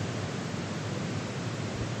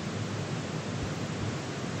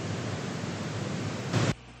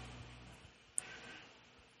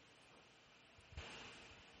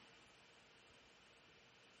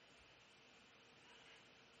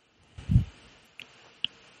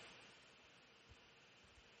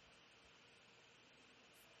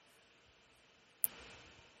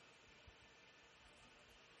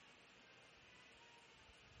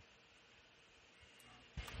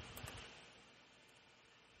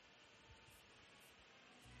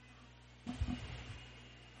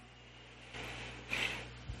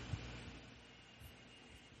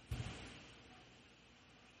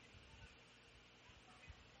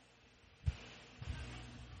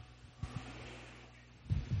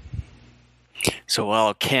 So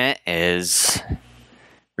while Kent is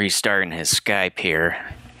restarting his Skype here,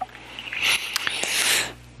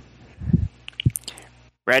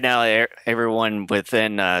 right now everyone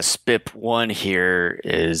within SPIP 1 here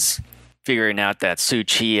is figuring out that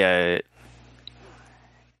Tsuchiya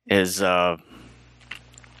is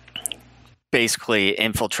basically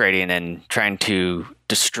infiltrating and trying to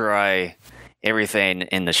destroy everything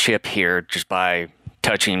in the ship here just by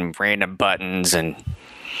touching random buttons and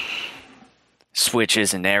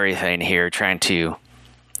switches and everything here, trying to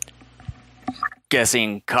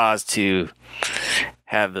cause to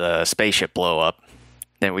have the spaceship blow up.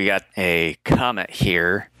 Then we got a comet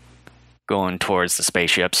here going towards the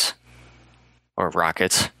spaceships or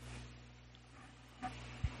rockets.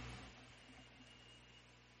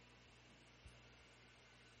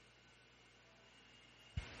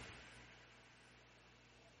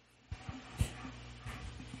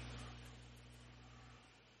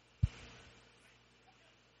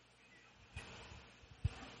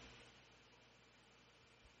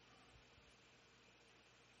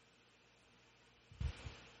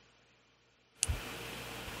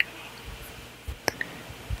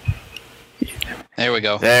 There we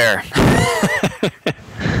go. There.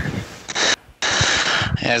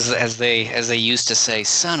 As they used to say,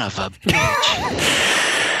 son of a bitch.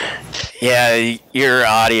 Yeah, your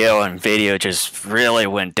audio and video just really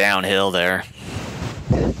went downhill there.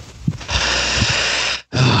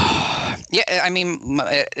 Yeah, I mean,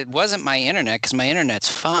 it wasn't my internet because my internet's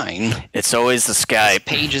fine. It's always the Skype.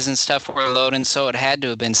 Pages and stuff were loading, so it had to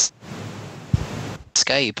have been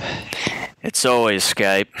Skype. It's always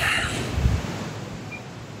Skype.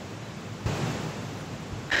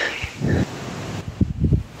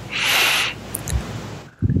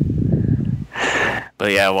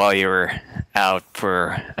 But yeah, while you were out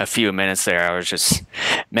for a few minutes there, I was just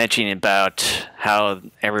mentioning about how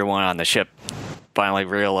everyone on the ship finally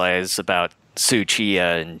realized about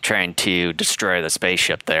Tsuchiya and trying to destroy the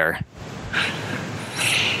spaceship there.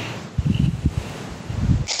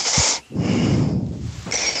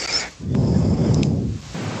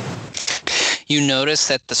 You notice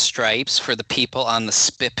that the stripes for the people on the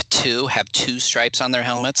SPIP-2 have 2 stripes on their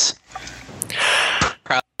helmets?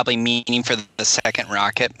 Probably meaning for the second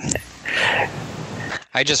rocket.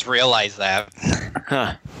 I just realized that.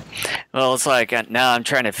 Huh. Well, it's like now I'm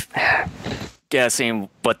trying to guessing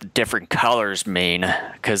what the different colors mean,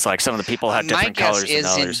 because like some of the people have different colors than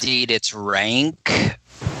others. My guess is indeed its rank.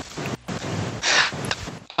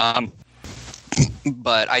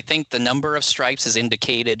 But I think the number of stripes is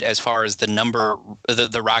indicated as far as the number,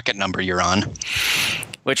 the rocket number you're on.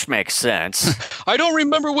 Which makes sense. I don't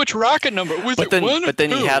remember which rocket number. Was but it then, one or but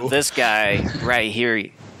then two? you have this guy right here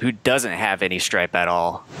who doesn't have any stripe at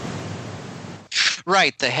all.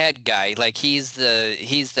 Right, the head guy, like he's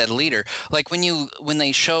the leader. Like when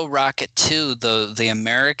they show Rocket 2, the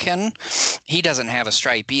American, he doesn't have a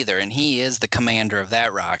stripe either, and he is the commander of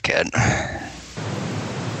that rocket.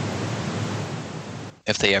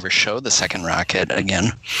 If they ever show the second rocket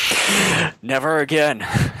again. Never again.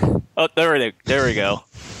 Oh, there we go.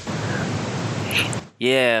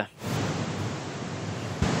 Yeah.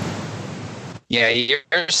 Yeah, you're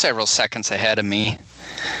several seconds ahead of me.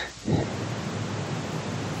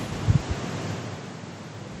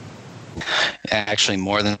 Actually,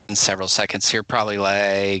 more than several seconds. You're probably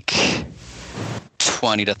like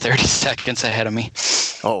 20 to 30 seconds ahead of me.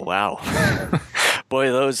 Oh, wow. Boy,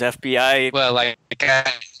 those FBI... Well, like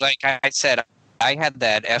I said, I had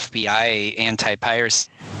that FBI anti-piracy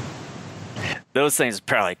Those things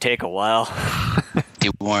probably take a while.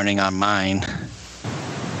 warning on mine.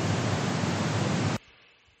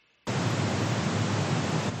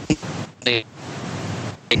 Maybe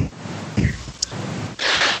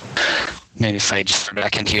if I just go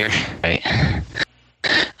back in here. Right.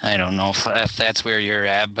 I don't know if that's where you're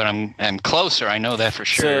at, but I'm closer. I know that for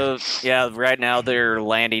sure. So, yeah, right now they're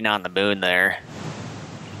landing on the moon there.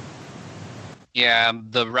 Yeah,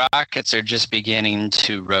 the rockets are just beginning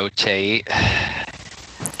to rotate.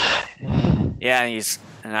 Yeah,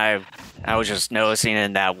 I was just noticing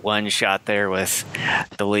in that one shot there with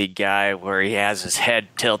the lead guy where he has his head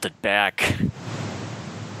tilted back.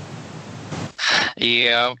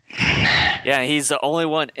 Yeah. Yeah, he's the only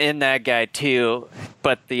one in that guy too,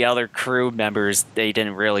 but the other crew members, they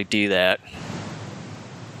didn't really do that.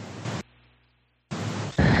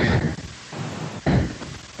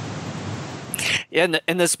 Yeah,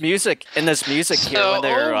 in this music here when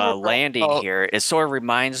they're landing here, it sort of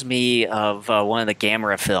reminds me of one of the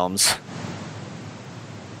Gamera films.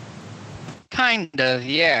 Kind of,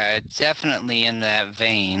 yeah. It's definitely in that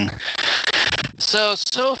vein. So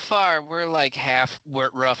far we're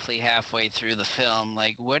roughly halfway through the film.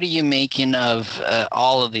 Like, what are you making of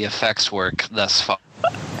all of the effects work thus far?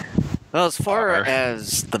 Well, as far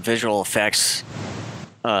as the visual effects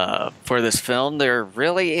for this film, there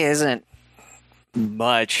really isn't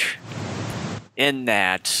much in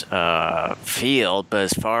that field, but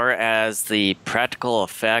as far as the practical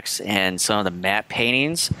effects and some of the matte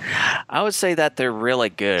paintings, I would say that they're really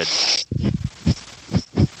good.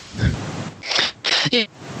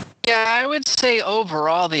 Yeah, I would say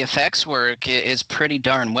overall the effects work is pretty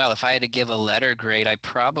darn well. If I had to give a letter grade, I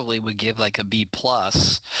probably would give like a B+.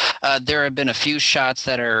 There have been a few shots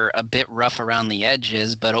that are a bit rough around the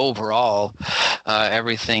edges, but overall,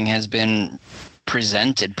 everything has been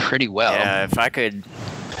presented pretty well. Yeah, if I could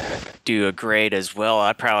do a grade as well,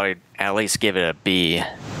 I'd probably at least give it a B.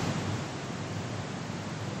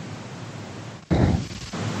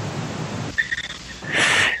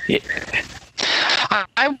 Yeah.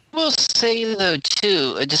 I will say, though,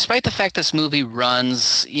 too, despite the fact this movie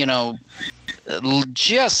runs,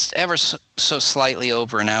 just ever so slightly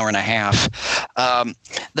over an hour and a half.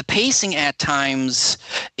 The pacing at times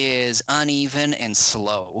is uneven and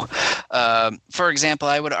slow. For example,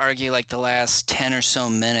 I would argue like the last 10 or so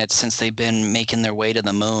minutes since they've been making their way to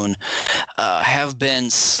the moon have been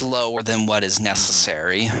slower than what is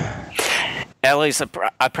necessary. At least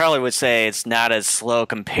I probably would say it's not as slow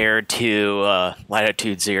compared to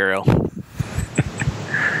Latitude Zero.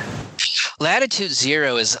 Latitude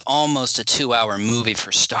Zero is almost a 2-hour movie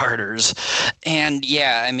for starters. And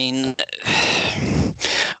yeah, I mean,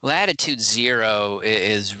 Latitude Zero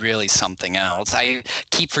is really something else. I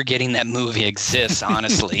keep forgetting that movie exists,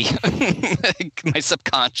 honestly. My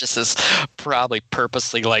subconscious is probably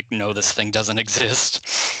purposely like, no, this thing doesn't exist.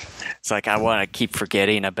 It's like I want to keep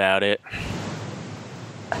forgetting about it.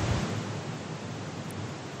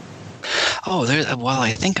 Oh, while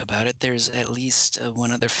I think about it, there's at least one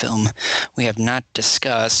other film we have not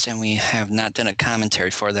discussed and we have not done a commentary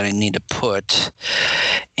for that I need to put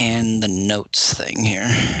in the notes thing here.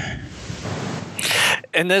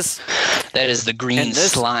 And this... That is the green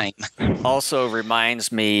slime. Also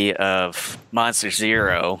reminds me of Monster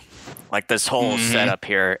Zero, like this whole setup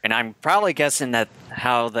here. And I'm probably guessing that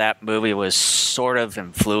how that movie was sort of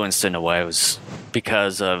influenced in a way was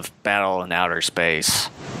because of Battle in Outer Space.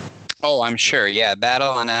 Oh, I'm sure. Yeah,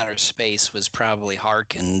 Battle in Outer Space was probably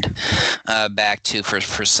hearkened back to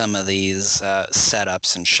for some of these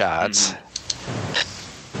setups and shots.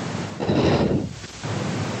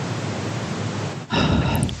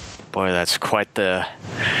 Boy, that's quite the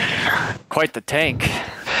tank.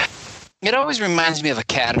 It always reminds me of a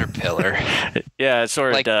caterpillar. Yeah, it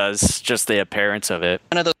sort of does. Just the appearance of it.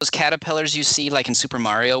 One of those caterpillars you see like in Super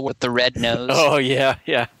Mario with the red nose. Oh, yeah.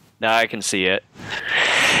 Now I can see it.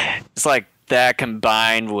 It's like that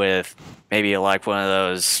combined with maybe like one of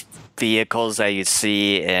those vehicles that you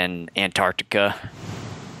see in Antarctica.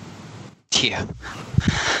 Yeah.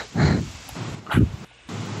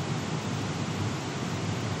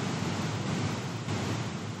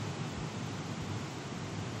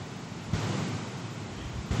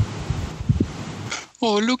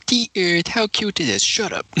 Oh, look, the Earth. How cute it is.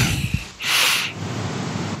 Shut up.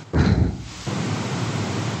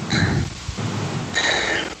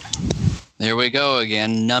 There we go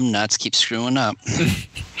again. Numbnuts keep screwing up.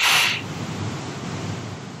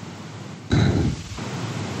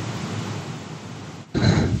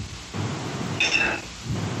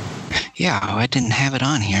 Yeah, I didn't have it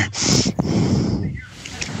on here.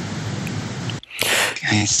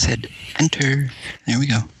 I said enter. There we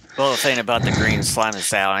go. Well, the thing about the green slime is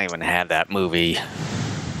that I don't even have that movie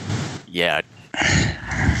yet.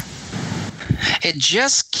 It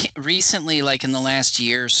just recently, like in the last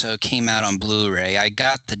year or so, came out on Blu-ray. I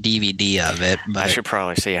got the DVD of it, but I should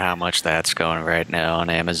probably see how much that's going right now on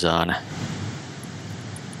Amazon.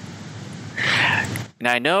 And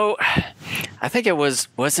I know, I think it was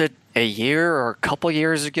it a year or a couple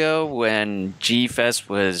years ago when G-Fest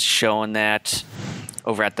was showing that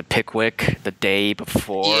over at the Pickwick the day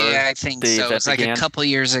before? Yeah, I think so. It was like a couple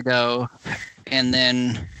years ago. And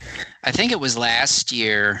then I think it was last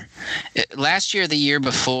year. Last year, the year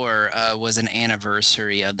before, was an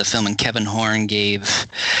anniversary of the film, and Kevin Horn gave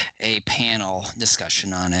a panel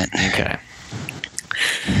discussion on it. Okay.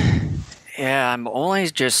 Yeah, I'm only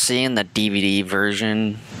just seeing the DVD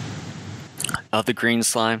version of the green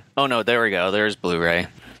slime. Oh no, there we go. There's Blu-ray.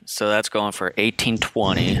 So that's going for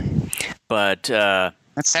 $18.20. But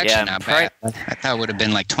that's actually not bad. I thought it would have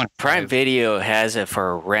been like $20. Prime Video has it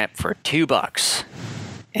for rent for $2,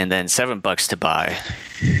 and then $7 to buy.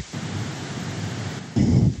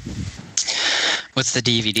 What's the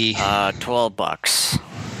DVD? $12.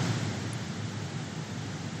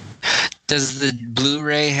 Does the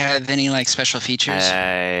Blu-ray have any like special features?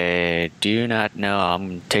 I do not know.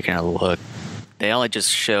 I'm taking a look. They only just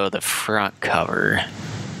show the front cover.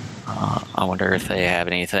 I wonder if they have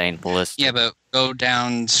anything listed. Yeah, but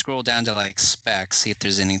scroll down to like specs, see if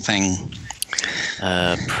there's anything.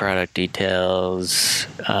 Product details.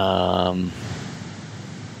 Not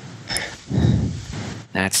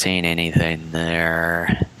seeing anything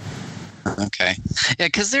there. Okay. Yeah,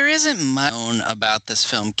 because there isn't much known about this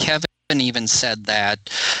film. Kevin even said that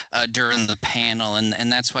during the panel,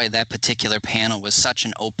 and that's why that particular panel was such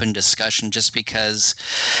an open discussion, just because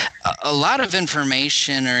a lot of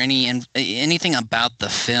information or anything about the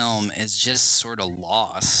film is just sort of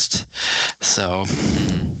lost. So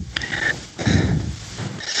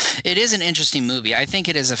it is an interesting movie. I think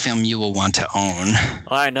it is a film you will want to own.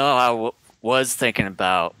 Well, I know I was thinking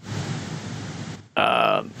about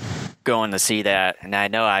going to see that, and I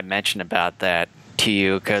know I mentioned about that to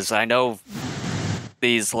you because I know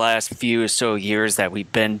these last few or so years that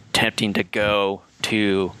we've been tempting to go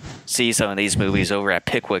to see some of these movies over at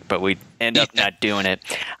Pickwick, but we end up not doing it.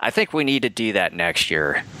 I think we need to do that next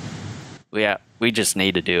year. We just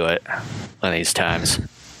need to do it one of these times.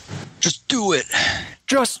 Just do it.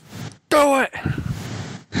 Just do it.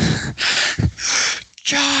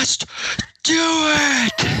 Just do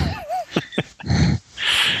it.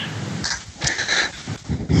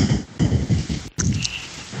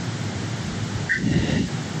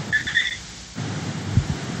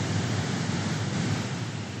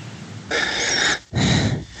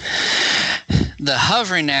 The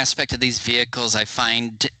hovering aspect of these vehicles, I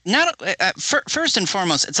find first and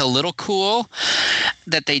foremost, it's a little cool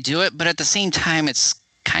that they do it, but at the same time, it's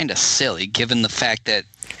kind of silly given the fact that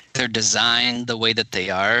they're designed the way that they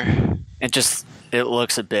are. It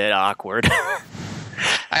looks a bit awkward.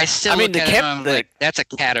 I look at it, I'm like, that's a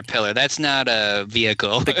caterpillar. That's not a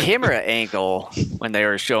vehicle. The camera angle, when they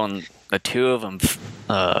were showing the two of them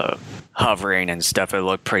hovering and stuff, it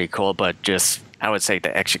looked pretty cool, but just, I would say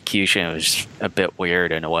the execution was a bit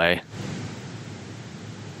weird in a way.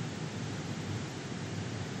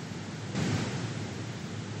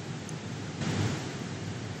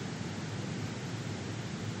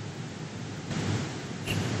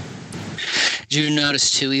 Did you notice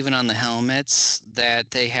too, even on the helmets, that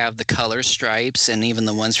they have the color stripes, and even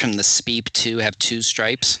the ones from the Speep 2 have 2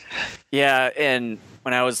 stripes? Yeah, and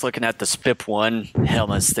when I was looking at the SPIP 1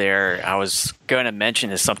 helmets there, I was going to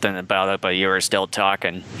mention something about it, but you were still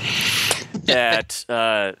talking. That,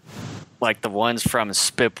 like the ones from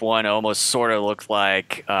SPIP 1 almost sort of looked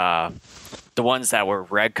like, the ones that were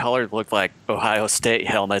red colored looked like Ohio State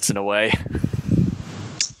helmets in a way.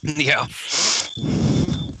 Yeah.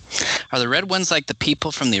 Are the red ones like the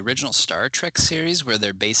people from the original Star Trek series where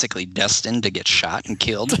they're basically destined to get shot and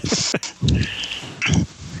killed?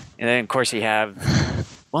 And then, of course, you have,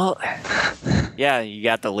 you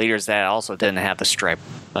got the leaders that also didn't have the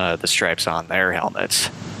stripes on their helmets.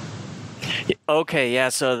 Okay, yeah,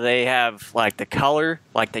 so they have, like, the color,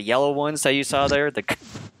 like the yellow ones that you saw there,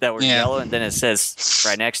 that were yellow, and then it says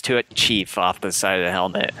right next to it, Chief, off the side of the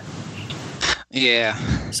helmet. Yeah.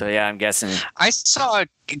 So, yeah, I'm guessing. I saw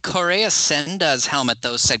Korea Senda's helmet,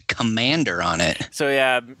 though, said Commander on it. So,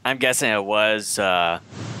 yeah, I'm guessing it was,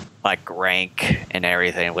 like rank and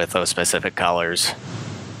everything with those specific colors.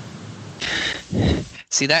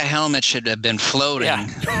 See, that helmet should have been floating.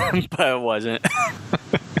 Yeah, but it wasn't.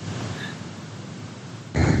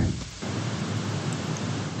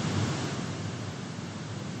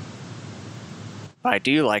 I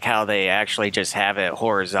do like how they actually just have it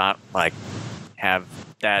horizontal, like have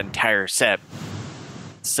that entire set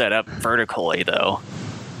up vertically, though.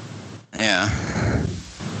 Yeah.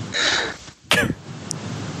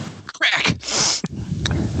 Crack.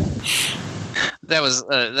 That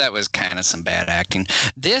was kind of some bad acting.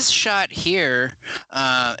 This shot here,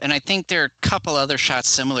 and I think there are a couple other shots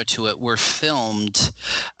similar to it, were filmed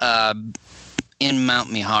in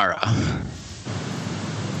Mount Mihara.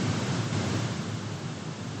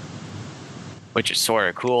 Which is sort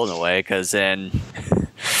of cool in a way, because then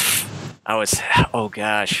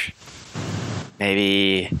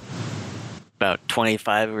maybe about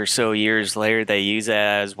 25 or so years later, they use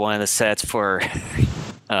that as one of the sets for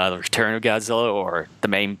the Return of Godzilla, or the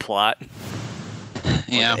main plot.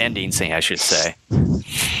 Yeah. Or the ending scene, I should say.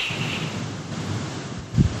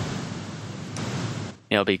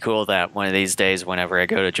 It'll be cool that one of these days, whenever I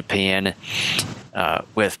go to Japan,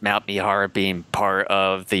 with Mount Mihara being part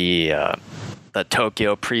of the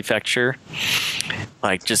Tokyo prefecture,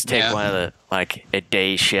 like just take one of the, like a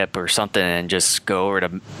day ship or something, and just go over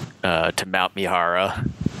to Mount Mihara.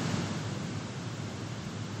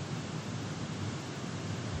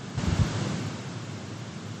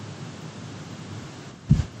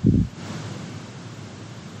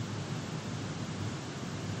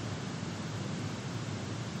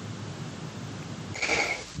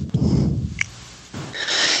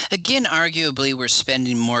 Again, arguably, we're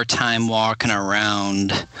spending more time walking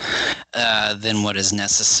around than what is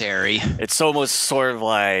necessary. It's almost sort of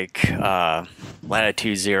like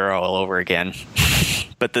Latitude Zero all over again.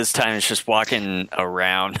 But this time it's just walking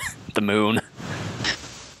around the moon.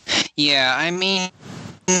 Yeah, I mean,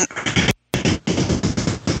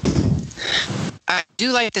 I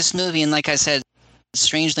do like this movie, and like I said,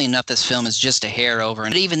 strangely enough, this film is just a hair over.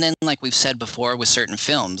 And even then, like we've said before with certain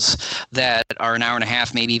films that are an hour and a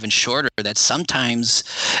half, maybe even shorter, that sometimes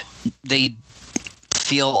they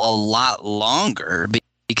feel a lot longer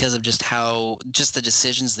because of just the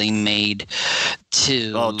decisions they made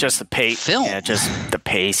to just the film. Yeah, just the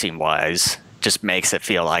pacing wise just makes it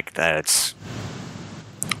feel like that it's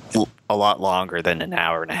a lot longer than an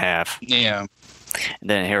hour and a half. Yeah. And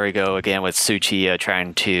then here we go again with Tsuchiya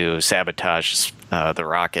trying to sabotage the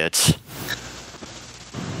rockets.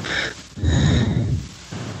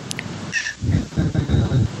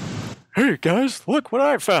 Hey guys, look what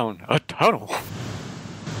I found! A tunnel!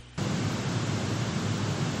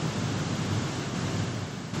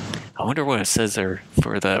 I wonder what it says there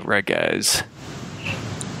for the red guys.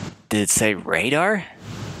 Did it say radar?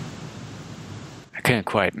 I couldn't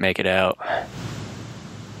quite make it out.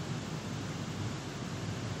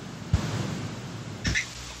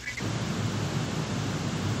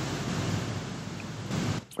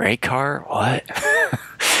 Radar? What?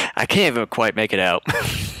 I can't even quite make it out.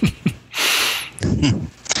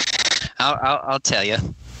 I'll tell you.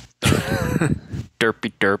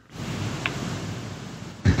 Derpy derp.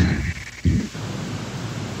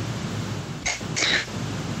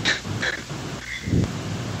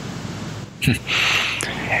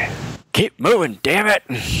 Keep moving, damn it!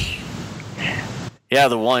 Yeah,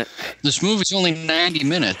 the one. This movie's only 90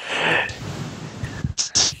 minutes.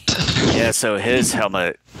 Yeah, so his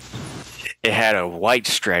helmet, it had a white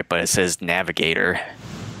stripe, but it says Navigator.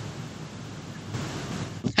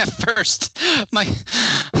 At first, my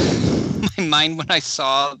mind, when I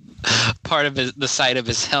saw part of the side of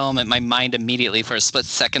his helmet, my mind immediately for a split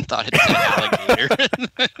second thought it's an alligator.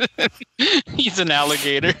 He's an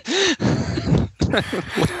alligator.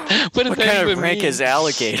 What kind of rank is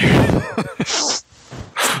alligator?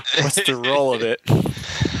 What's the role of it?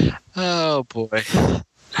 Oh boy.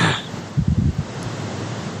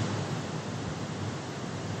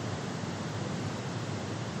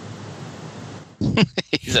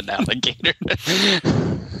 He's an alligator.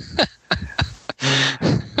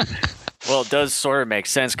 Well, it does sort of make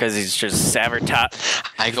sense because he's just sabotaging.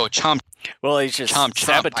 I go chomp. Well, he's just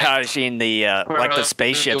sabotaging the like the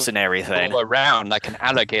spaceships and everything. Go around like an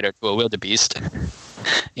alligator to a wildebeest.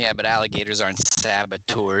 Yeah, but alligators aren't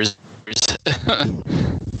saboteurs.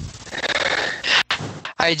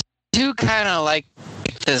 I do kind of like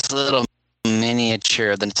this little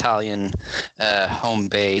miniature of the Italian home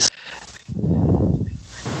base.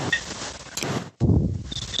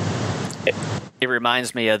 It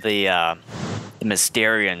reminds me of the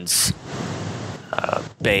Mysterians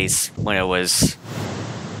base when it was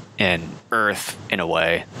in Earth, in a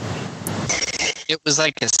way. It was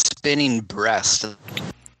like a spinning breast.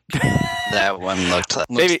 That one looked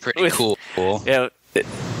pretty cool. Yeah, it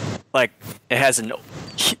has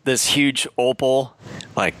this huge opal,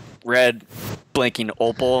 like red blinking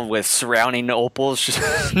opal with surrounding opals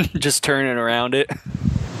just turning around it.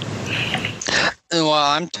 Well,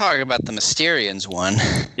 I'm talking about the Mysterians one.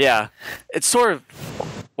 Yeah, it's sort of,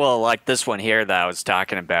 well, like this one here that I was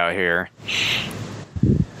talking about here.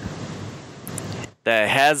 That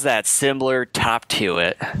has that similar top to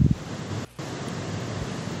it.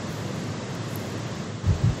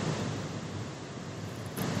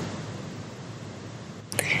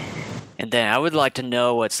 And then I would like to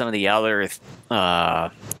know what some of the other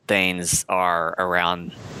things are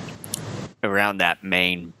around that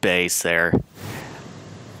main base there.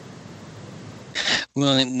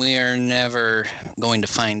 Well, we are never going to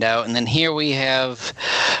find out. And then here we have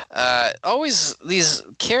always these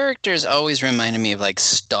characters always reminded me of like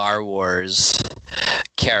Star Wars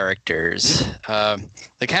characters.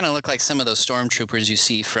 They kind of look like some of those stormtroopers you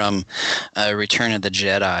see from Return of the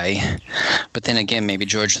Jedi. But then again, maybe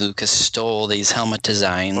George Lucas stole these helmet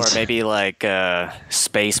designs. Or maybe like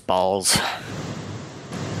Spaceballs.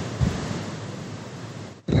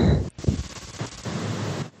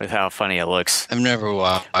 With how funny it looks. I've never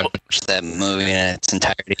watched that movie in its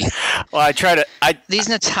entirety. Well, These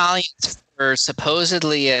Natalians are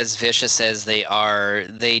supposedly as vicious as they are.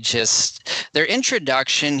 Their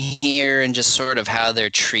introduction here and just sort of how they're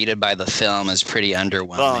treated by the film is pretty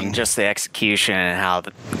underwhelming. Well, and just the execution and how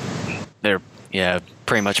they're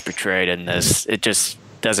pretty much portrayed in this. It just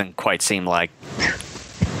doesn't quite seem like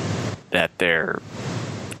that they're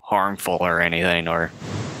harmful or anything or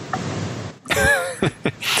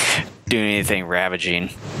doing anything ravaging.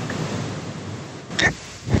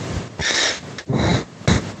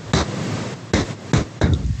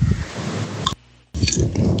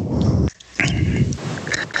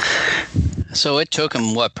 So it took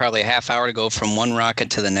them, probably a half hour to go from one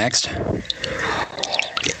rocket to the next?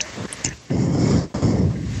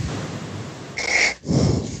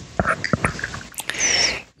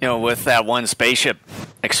 You know, with that one spaceship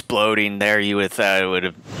exploding there, you would thought it would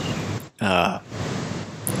have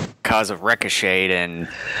caused a ricochet and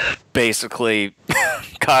basically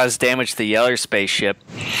cause damage to the other spaceship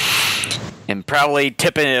and probably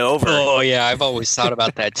tipping it over. Oh, yeah, I've always thought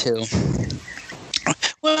about that, too.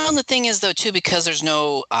 Well, the thing is, though, too, because there's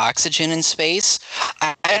no oxygen in space,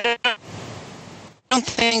 I don't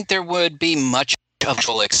think there would be much of a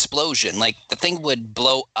full explosion. Like, the thing would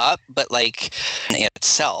blow up, but, like,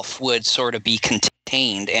 itself would sort of be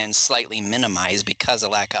contained and slightly minimized because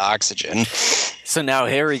of lack of oxygen. So now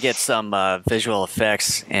here we get some visual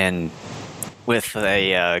effects, and with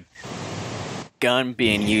a gun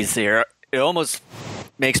being used there, it almost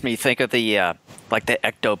makes me think of the like the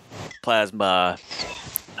ectoplasma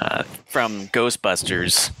from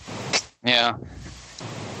Ghostbusters. Yeah.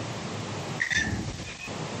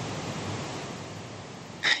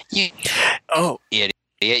 Idiot!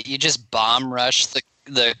 You just bomb rush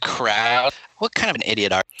the crowd. What kind of an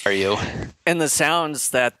idiot are you? And the sounds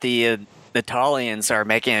that the Italians are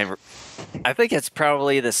making, I think it's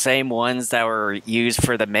probably the same ones that were used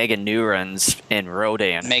for the Mega Neurons in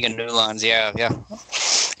Rodan. Mega Neurons, yeah,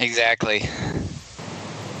 exactly.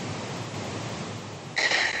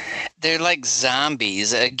 They're like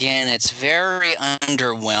zombies. Again, it's very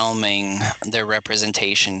underwhelming, their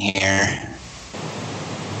representation here.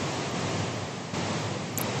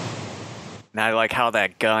 And I like how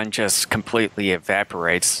that gun just completely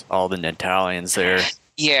evaporates all the Italians there.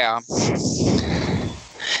 Yeah.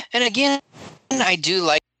 And again, I do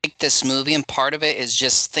like this movie, and part of it is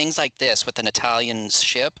just things like this with an Italian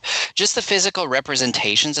ship. Just the physical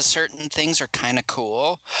representations of certain things are kind of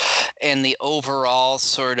cool, and the overall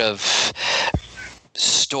sort of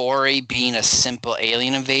story being a simple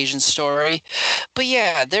alien invasion story. But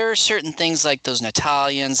yeah, there are certain things like those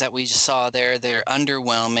Natalians that we just saw there. They're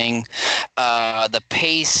underwhelming. The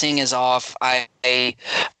pacing is off. I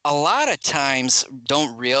a lot of times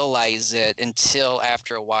don't realize it until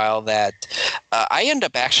after a while that I end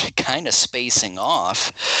up actually kind of spacing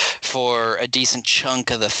off for a decent chunk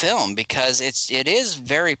of the film because it is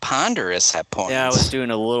very ponderous at points. Yeah, I was doing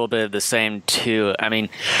a little bit of the same too. I mean,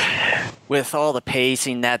 with all the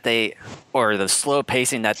pacing that the slow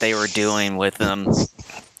pacing that they were doing with them,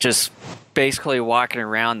 just basically walking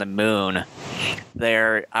around the moon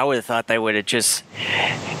there, I would have thought they would have just,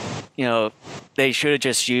 they should have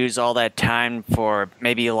just used all that time for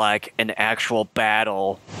maybe like an actual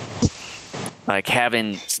battle, like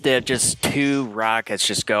having instead of just 2 rockets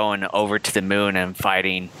just going over to the moon and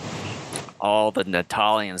fighting all the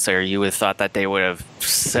Natalians there. You would have thought that they would have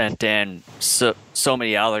sent in so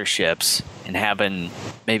many other ships and having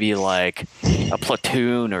maybe like a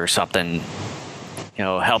platoon or something,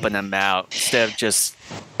 helping them out instead of just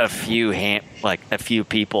a few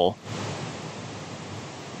people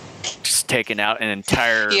just taking out an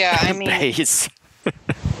entire base.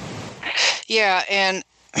 Yeah, and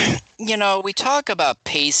we talk about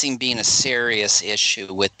pacing being a serious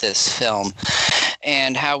issue with this film,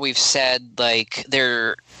 and how we've said like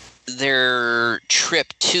their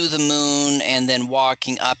trip to the moon and then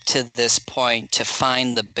walking up to this point to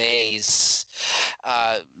find the base,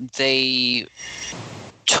 they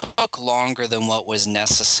took longer than what was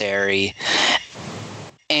necessary.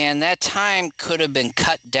 And that time could have been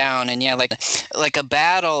cut down, and like a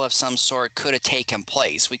battle of some sort could have taken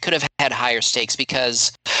place. We could have had higher stakes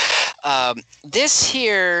because this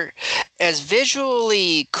here, as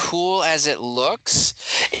visually cool as it looks,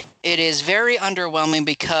 it is very underwhelming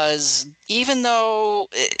because even though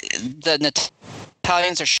the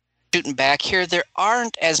Italians are shooting back here, there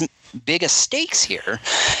aren't as big a stakes here,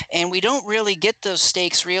 and we don't really get those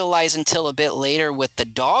stakes realized until a bit later with the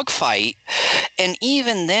dogfight, and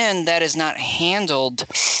even then that is not handled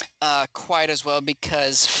quite as well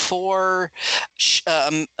because 4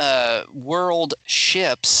 world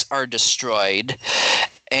ships are destroyed.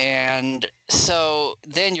 And so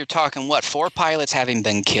then you're talking 4 pilots having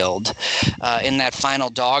been killed in that final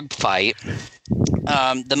dogfight.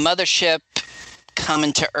 The mothership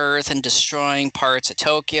coming to Earth and destroying parts of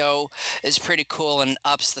Tokyo is pretty cool and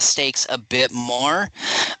ups the stakes a bit more,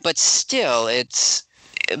 but still it's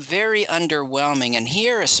very underwhelming, and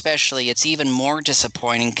here especially it's even more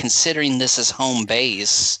disappointing considering this is home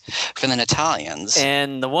base for the Natalians.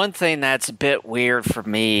 And the one thing that's a bit weird for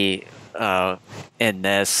me in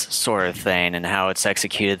this sort of thing and how it's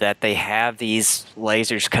executed, that they have these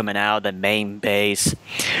lasers coming out of the main base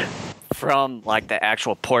from like the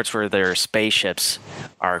actual ports where their spaceships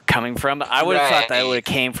are coming from. I would have thought that would have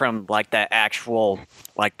came from like that actual,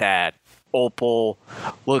 like that opal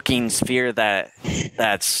looking sphere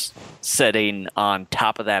that's sitting on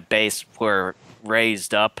top of that base where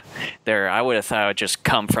raised up there. I would have thought it would just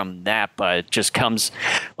come from that, but it just comes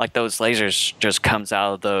like those lasers just comes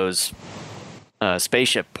out of those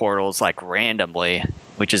spaceship portals like randomly,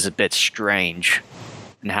 which is a bit strange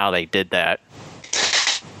in how they did that.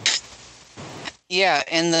 Yeah,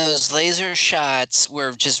 and those laser shots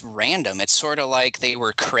were just random. It's sort of like they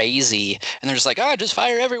were crazy, and they're just like, "Oh, just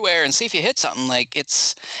fire everywhere and see if you hit something." Like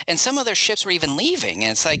it's, and some of their ships were even leaving,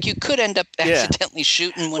 and it's like you could end up accidentally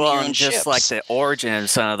shooting one of your own just ships. like the origin of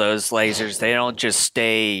some of those lasers, they don't just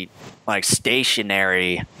stay like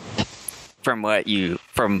stationary from what you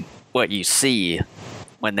see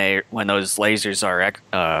when those lasers are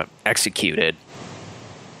executed.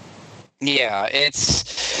 Yeah,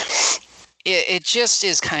 it just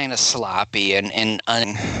is kind of sloppy and I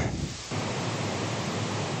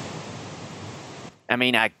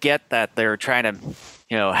mean, I get that they're trying to,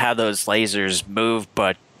 have those lasers move,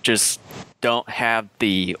 but just don't have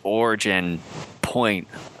the origin point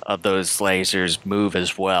of those lasers move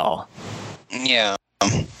as well. Yeah.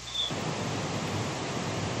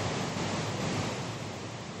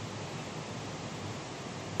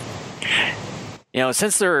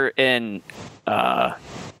 Since they're in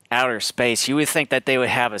outer space, you would think that they would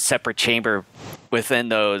have a separate chamber within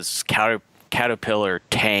those caterpillar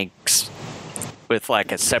tanks with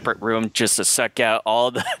like a separate room just to suck out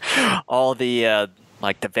all the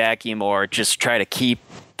like the vacuum, or just try to keep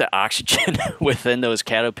the oxygen within those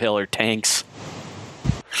caterpillar tanks.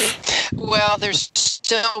 Well, they're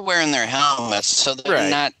still wearing their helmets, so they're Right.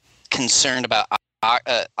 not concerned about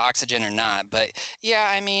oxygen or not. But yeah,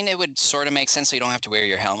 I mean, it would sort of make sense so you don't have to wear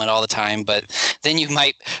your helmet all the time, but then you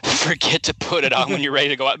might forget to put it on when you're ready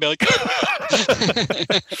to go out and be like,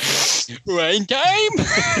 rain time?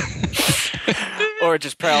 Or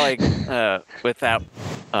just probably without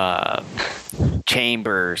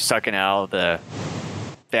chamber sucking out the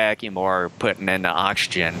vacuum or putting in the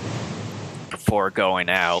oxygen before going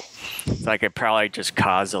out. So I could probably just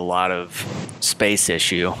cause a lot of space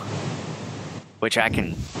issue, which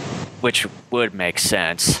would make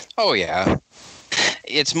sense. Oh, yeah.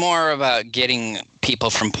 It's more about getting people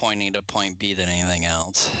from point A to point B than anything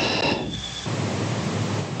else.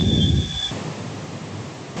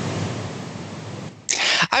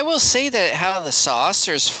 I will say that how the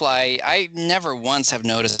saucers fly, I never once have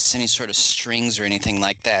noticed any sort of strings or anything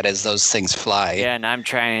like that as those things fly. Yeah, and I'm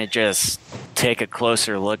trying to just take a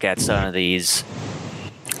closer look at some of these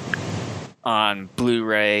on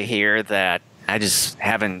Blu-ray here that I just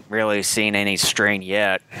haven't really seen any string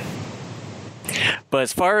yet. But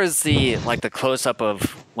as far as the close-up of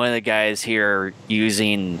one of the guys here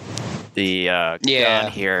using the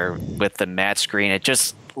gun here with the matte screen, it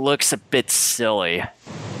just looks a bit silly.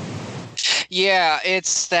 Yeah,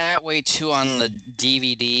 it's that way too on the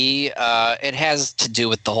DVD. It has to do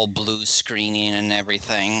with the whole blue screening and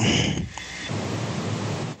everything.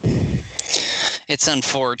 It's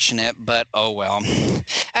unfortunate, but oh well.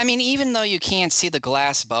 I mean, even though you can't see the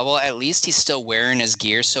glass bubble, at least he's still wearing his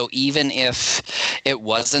gear. So even if it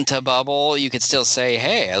wasn't a bubble, you could still say,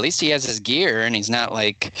 hey, at least he has his gear and he's not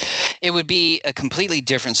like... It would be a completely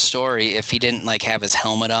different story if he didn't like have his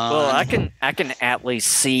helmet on. Well, I can at least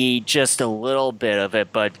see just a little bit of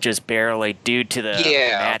it, but just barely due to the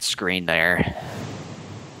matte screen there.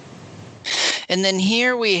 And then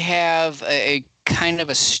here we have a kind of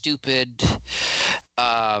a stupid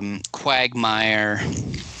quagmire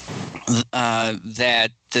that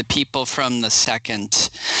the people from the second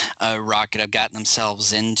rocket have gotten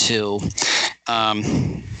themselves into.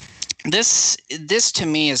 This to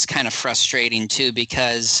me is kind of frustrating too,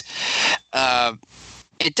 because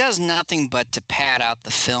it does nothing but to pad out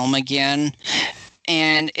the film again.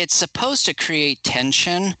 And it's supposed to create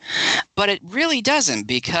tension, but it really doesn't,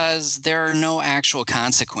 because there are no actual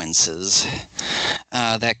consequences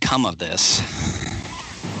that come of this.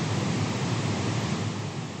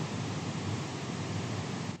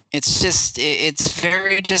 It's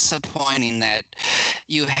very disappointing that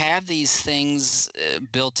you have these things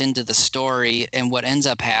built into the story, and what ends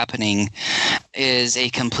up happening is a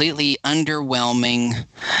completely underwhelming,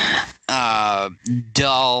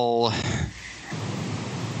 dull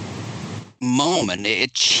moment.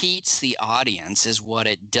 It cheats the audience is what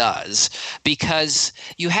it does, because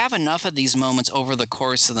you have enough of these moments over the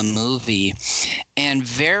course of the movie, and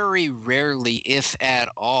very rarely, if at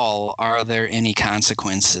all, are there any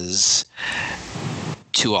consequences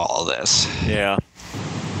to all of this. Yeah.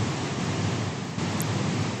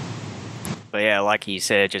 But yeah, like you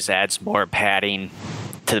said, it just adds more padding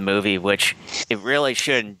to the movie, which it really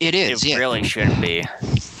shouldn't. It is. It really shouldn't be.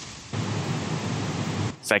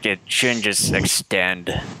 It's like it shouldn't just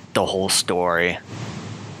extend the whole story.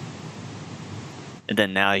 And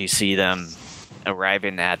then now you see them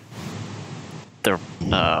arriving at the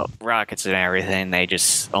rockets and everything. They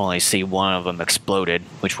just only see one of them exploded,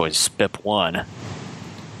 which was SPIP 1.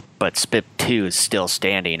 But SPIP 2 is still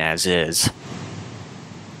standing as is.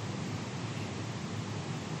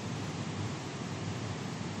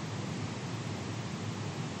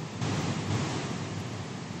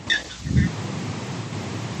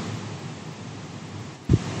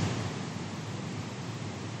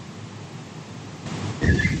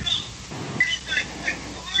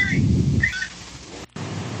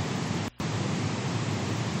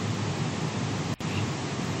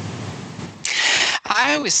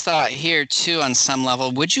 I always thought here too, on some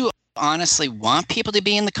level, would you honestly want people to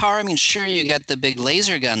be in the car? I mean, sure, you got the big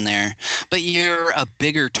laser gun there, but you're a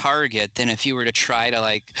bigger target than if you were to try to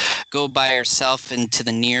like go by yourself into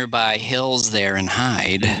the nearby hills there and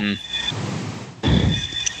hide.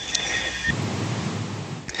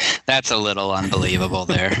 That's a little unbelievable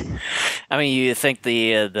there. I mean, you think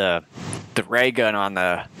the ray gun on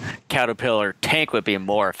the Caterpillar tank would be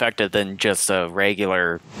more effective than just a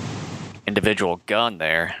regular individual gun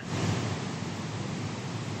there.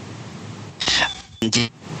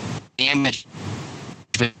 Damage,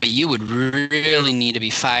 but you would really need to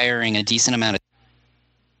be firing a decent amount of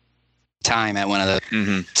time at one of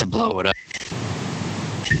the to blow it up.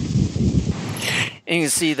 And you can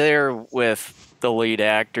see there with the lead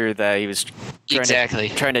actor that he was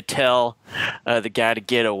trying to tell the guy to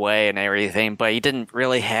get away and everything, but he didn't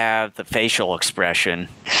really have the facial expression.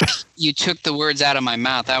 You took the words out of my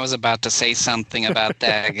mouth. I was about to say something about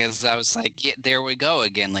that because I was like, yeah, there we go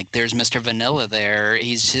again. Like, there's Mr. Vanilla there.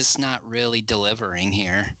 He's just not really delivering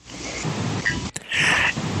here.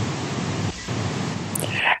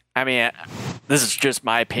 I mean, this is just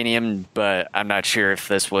my opinion, but I'm not sure if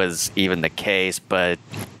this was even the case. But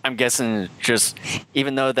I'm guessing just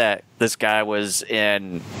even though that this guy was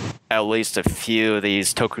in at least a few of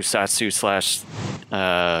these tokusatsu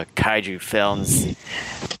 / kaiju films,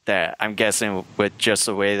 that I'm guessing with just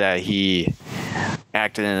the way that he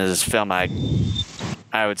acted in this film, I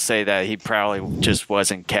would say that he probably just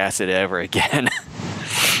wasn't casted ever again.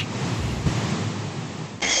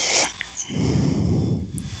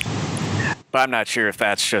 But I'm not sure if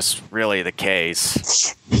that's just really the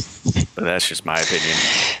case. But that's just my opinion.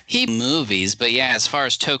 He movies, but yeah, as far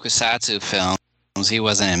as tokusatsu films, he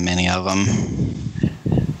wasn't in many of them.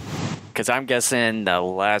 Because I'm guessing the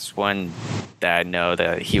last one that I know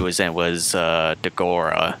that he was in was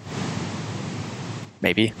Dagora.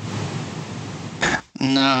 Maybe?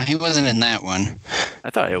 No, he wasn't in that one. I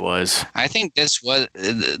thought it was. I think this was...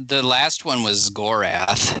 The last one was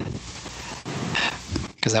Gorath.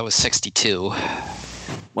 Because that was 62.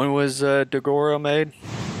 When was Dagora made?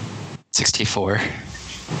 64.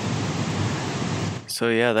 So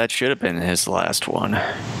yeah, that should have been his last one.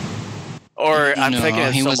 Or I'm thinking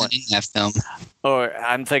of he someone. Wasn't in that film. Or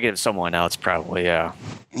I'm thinking of someone else, probably. Yeah.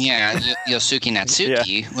 Yeah, Yosuke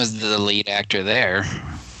Natsuki was the lead actor there.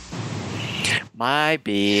 Might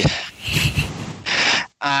be.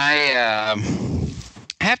 I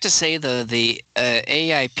have to say the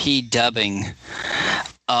AIP dubbing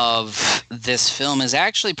of this film is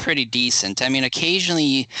actually pretty decent. I mean,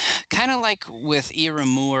 occasionally, kind of like with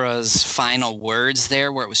Irimura's final words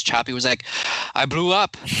there, where it was choppy, it was like, "I blew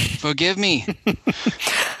up, forgive me,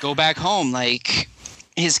 go back home." Like,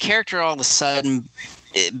 his character all of a sudden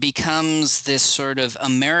it becomes this sort of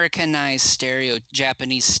Americanized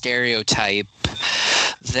Japanese stereotype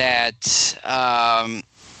that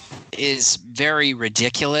is very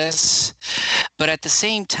ridiculous, but at the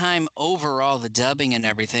same time, overall, the dubbing and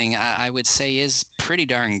everything, I would say, is pretty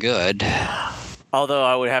darn good. Although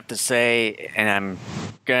I would have to say, and I'm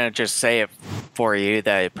going to just say it for you,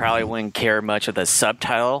 that I probably wouldn't care much of the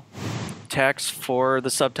subtitle text for the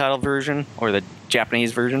subtitle version, or the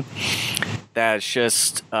Japanese version. That's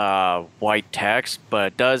just white text, but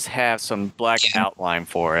it does have some black outline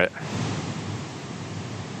for it.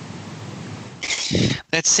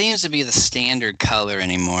 That seems to be the standard color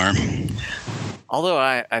anymore. Although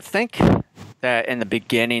I think that in the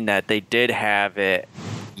beginning that they did have it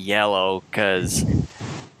yellow because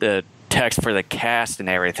the text for the cast and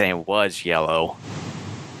everything was yellow.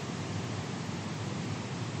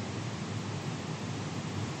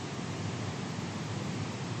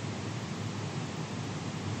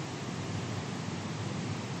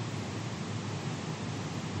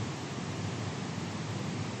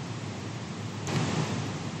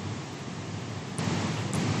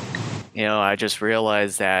 You know, I just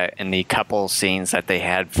realized that in the couple scenes that they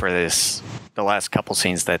had for this, the last couple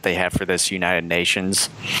scenes that they had for this United Nations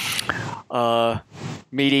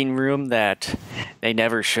meeting room, that they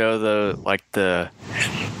never show the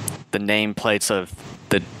nameplates of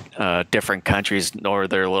the different countries nor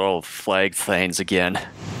their little flag things again.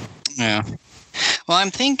 Yeah. Well,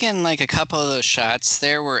 I'm thinking like a couple of those shots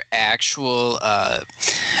there were actual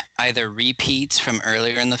either repeats from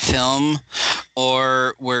earlier in the film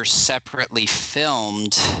or were separately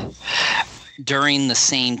filmed during the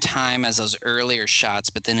same time as those earlier shots,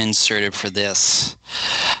 but then inserted for this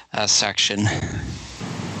section.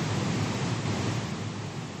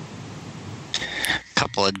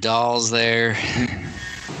 Couple of dolls there.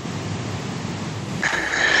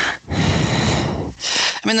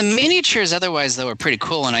 I mean, the miniatures otherwise, though, are pretty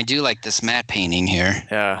cool, and I do like this matte painting here.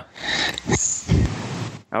 Yeah.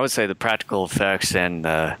 I would say the practical effects and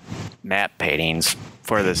the matte paintings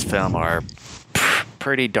for this film are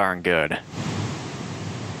pretty darn good.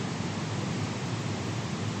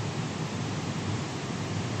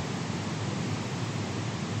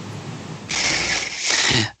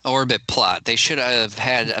 Orbit plot. They should have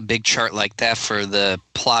had a big chart like that for the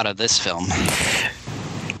plot of this film.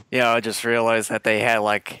 Yeah, I just realized that they had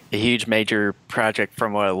like a huge major project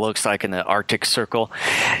from what it looks like in the Arctic Circle.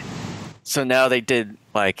 So now they did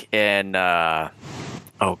like in, Gorath,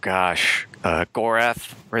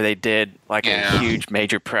 where they did like a huge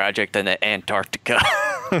major project in Antarctica.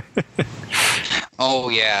 Oh,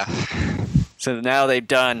 yeah. So now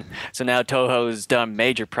Toho's done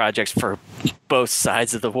major projects for both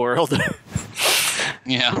sides of the world.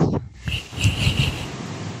 Yeah.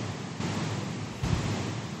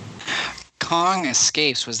 Kong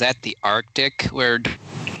Escapes, was that the Arctic where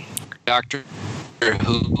Doctor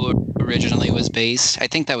Who originally was based? I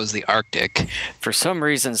think that was the Arctic. For some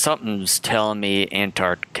reason, something's telling me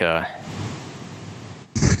Antarctica.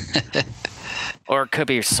 Or it could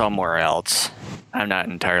be somewhere else. I'm not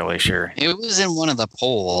entirely sure. It was in one of the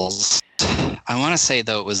poles. I want to say,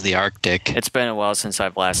 though, it was the Arctic. It's been a while since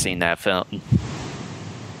I've last seen that film.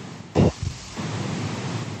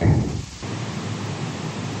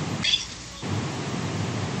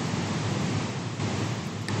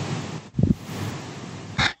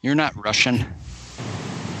 You're not Russian.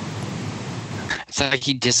 It's like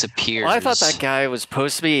he disappears. Well, I thought that guy was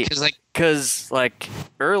supposed to be... Because,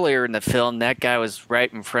 earlier in the film, that guy was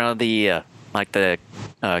right in front of the...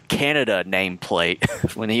 Canada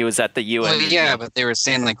nameplate when he was at the UN. Well, yeah, but they were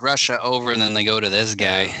saying like Russia over, and then they go to this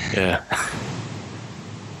guy. Yeah.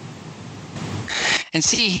 And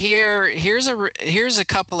see here's a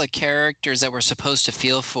couple of characters that we're supposed to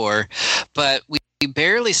feel for, but we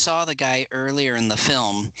barely saw the guy earlier in the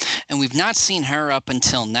film, and we've not seen her up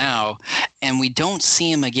until now, and we don't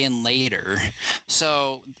see him again later.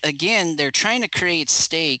 So again, they're trying to create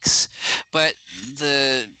stakes, but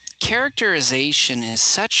the characterization is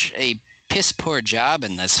such a piss poor job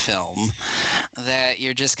in this film that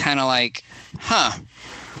you're just kind of like,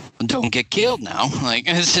 don't get killed now. Like,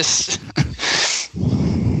 it's just...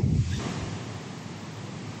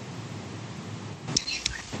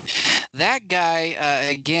 That guy,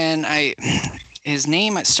 again, his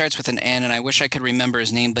name starts with an N, and I wish I could remember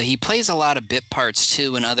his name, but he plays a lot of bit parts,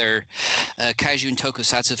 too, in other kaiju and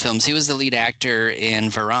tokusatsu films. He was the lead actor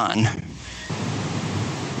in Varan.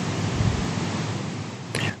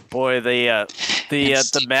 Boy, the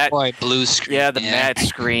matte blue screen. Yeah, the matte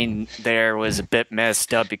screen there was a bit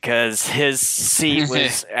messed up because his seat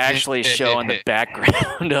was actually showing the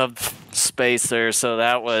background of space there, so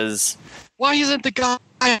that was... Why isn't the guy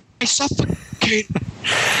suffocating?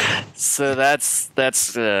 So that's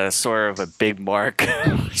sort of a big mark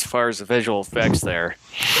as far as the visual effects there.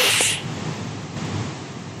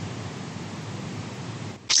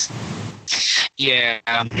 Yeah.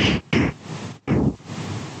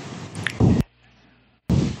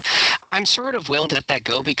 I'm sort of willing to let that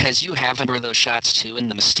go because you have a number of those shots too in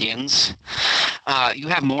the Mystians. You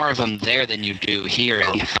have more of them there than you do here.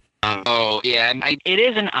 Oh, yeah. It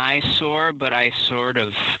is an eyesore, but I sort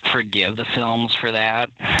of forgive the films for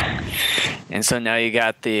that. And so now you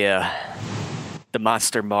got the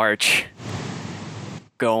Monster March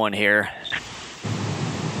going here.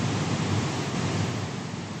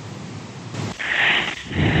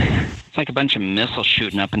 It's like a bunch of missiles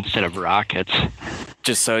shooting up instead of rockets.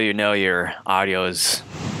 Just so you know, your audio is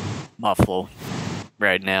muffled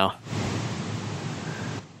right now.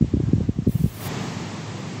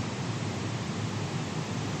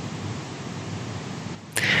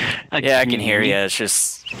 Yeah, I can hear you. It's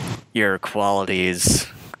just your quality is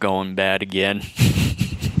going bad again.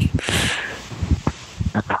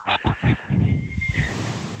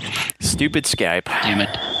 Stupid Skype. Damn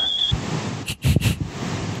it.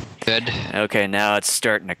 Good. Okay, now it's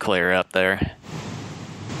starting to clear up there.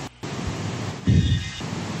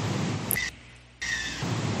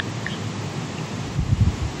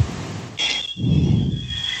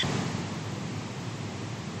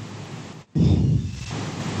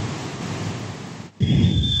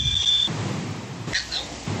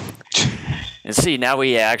 And see, now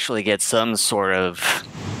we actually get some sort of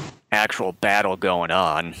actual battle going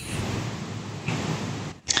on.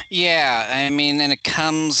 Yeah, I mean, and it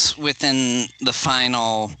comes within the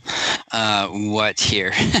final,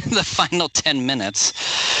 the final 10 minutes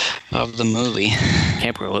of the movie.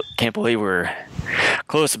 Can't believe we're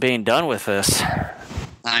close to being done with this.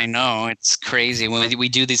 I know, it's crazy when we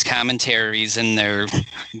do these commentaries and they're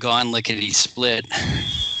gone lickety split.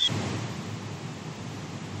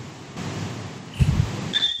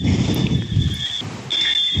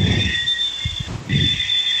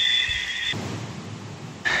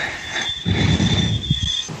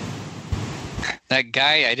 That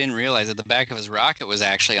guy, I didn't realize that the back of his rocket was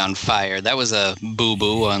actually on fire. That was a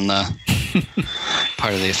boo-boo on the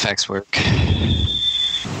part of the effects work.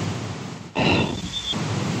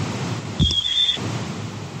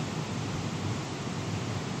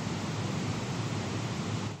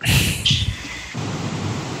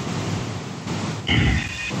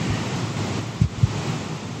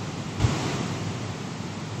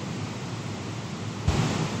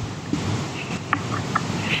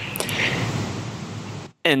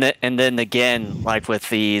 And then again, like with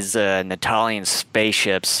these Natalian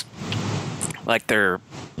spaceships, like their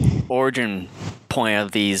origin point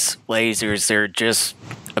of these lasers, they're just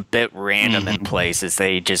a bit random in places.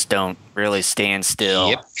 They just don't really stand still.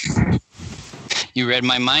 Yep. You read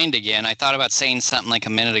my mind again. I thought about saying something like a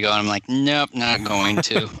minute ago, and I'm like, nope, not going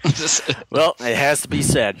to. Well, it has to be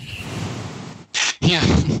said. Yeah.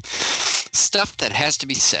 Stuff that has to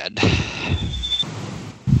be said.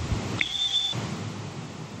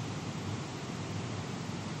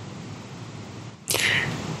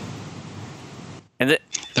 And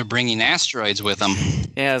they're bringing asteroids with them.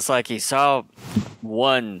 Yeah, it's like he saw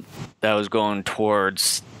one that was going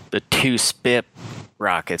towards the 2 SPIP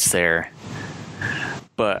rockets there.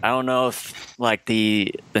 But I don't know if like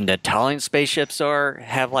the Natalian spaceships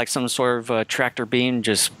have like some sort of tractor beam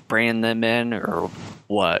just bringing them in or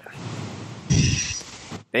what.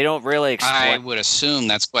 They don't really explain. I would assume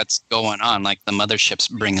that's what's going on, like the mothership's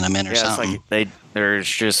bringing them in or something. It's like there's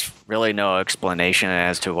just really no explanation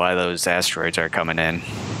as to why those asteroids are coming in.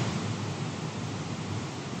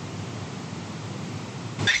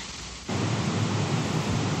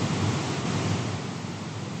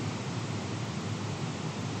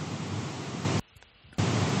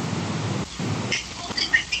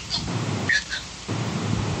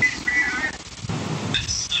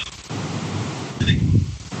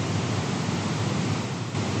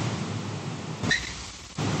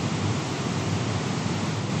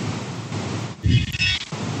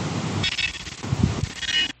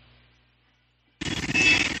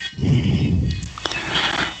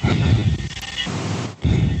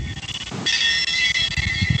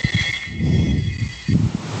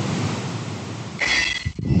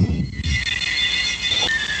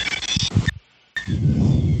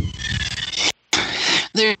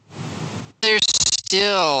 There's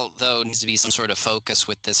still, though, needs to be some sort of focus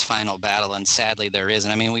with this final battle, and sadly there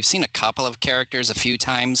isn't. I mean, we've seen a couple of characters a few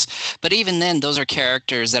times, but even then, those are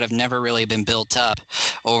characters that have never really been built up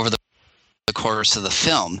over the course of the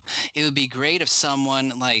film. It would be great if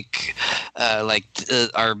someone like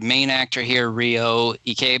our main actor here, Rio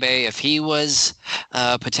Ikebe, if he was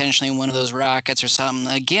potentially in one of those rockets or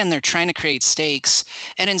something. Again, they're trying to create stakes,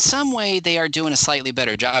 and in some way they are doing a slightly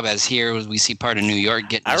better job, as here we see part of New York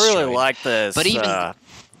getting destroyed. I really like this, but even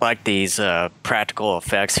like these practical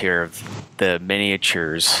effects here of the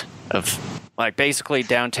miniatures of like basically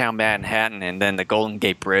downtown Manhattan and then the Golden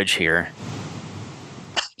Gate Bridge here.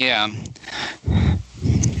 Yeah.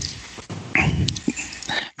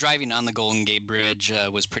 Driving on the Golden Gate Bridge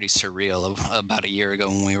was pretty surreal about a year ago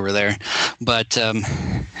when we were there. But,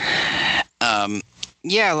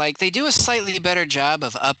 yeah, like they do a slightly better job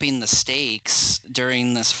of upping the stakes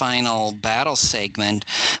during this final battle segment.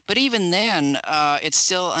 But even then, it's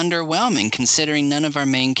still underwhelming considering none of our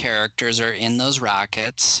main characters are in those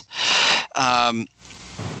rockets.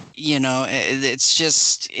 You know, it's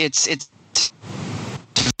just, it's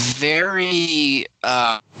very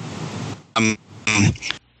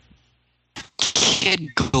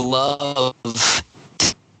kid glove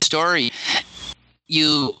story.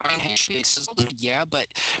 You are actually yeah,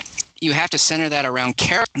 but you have to center that around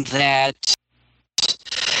character that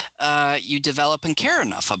you develop and care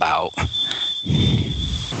enough about.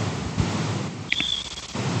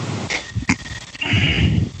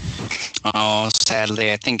 Oh,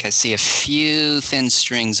 sadly, I think I see a few thin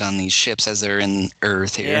strings on these ships as they're in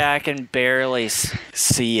Earth here. Yeah, I can barely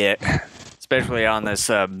see it, especially on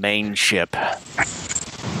this main ship.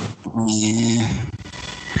 Yeah.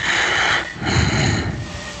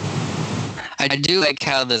 I do like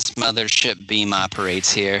how this mothership beam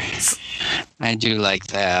operates here. I do like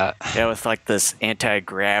that. Yeah, with like this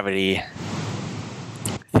anti-gravity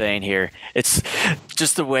thing here. It's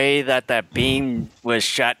just the way that beam was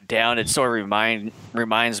shot down. It sort of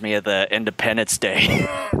reminds me of the Independence Day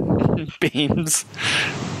beams.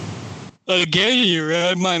 Again, you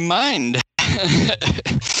read my mind.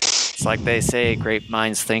 It's like they say, great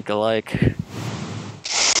minds think alike.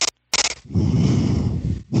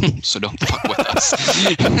 So don't fuck with us.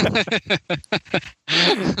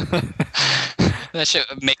 That should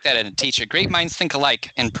make that in a teacher. Great minds think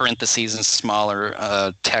alike, in parentheses and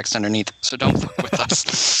smaller text underneath. So don't fuck with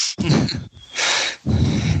us.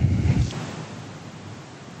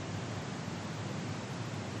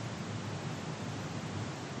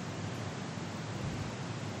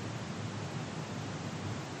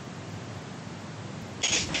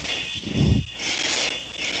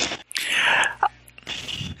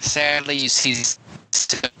 Sadly, you see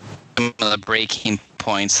some of the breaking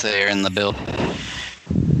points there in the build.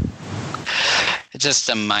 It's just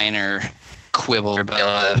a minor quibble, but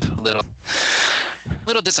a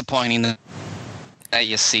little disappointing that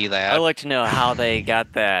you see that. I'd like to know how they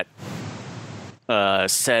got that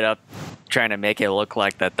set up, trying to make it look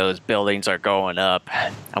like that those buildings are going up.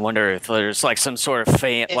 I wonder if there's like some sort of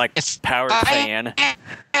fan, like powered fan.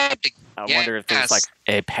 I wonder if there's like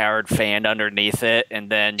a powered fan underneath it,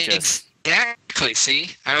 and then just exactly.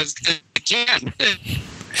 See, I was again.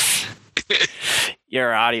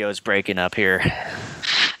 Your audio is breaking up here.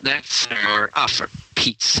 That's for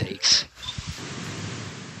Pete's sakes.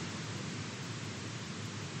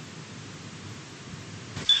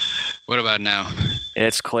 What about now?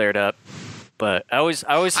 It's cleared up, but I always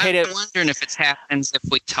hate it. I'm wondering if it happens if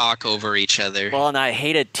we talk over each other. Well, and I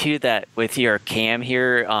hate it too that with your cam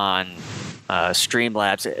here on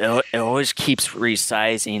Streamlabs, it always keeps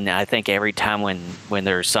resizing. I think every time when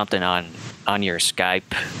there's something on your Skype,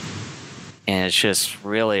 and it's just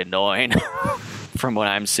really annoying from what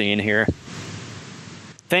I'm seeing here.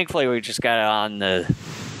 Thankfully, we just got it on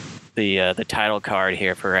the title card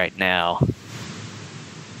here for right now.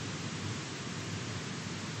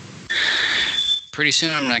 Pretty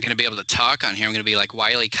soon, I'm not going to be able to talk on here. I'm going to be like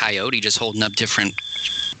Wile E. Coyote, just holding up different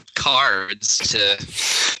cards to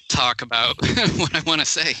talk about what I want to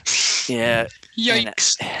say. Yeah.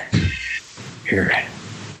 Yikes. Your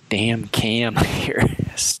damn cam here.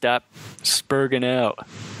 Stop spurging out.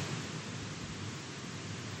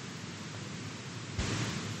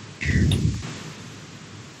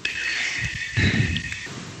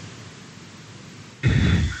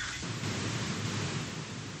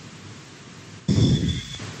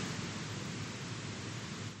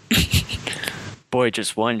 Boy,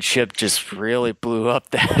 just one ship just really blew up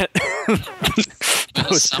that.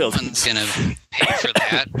 Someone's going to pay for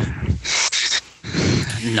that.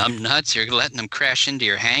 Numbnuts, you're letting them crash into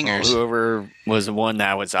your hangars. Well, whoever was the one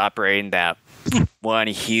that was operating that one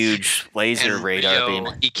huge laser and radar Rio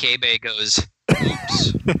beam. Ikebe goes,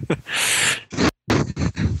 oops.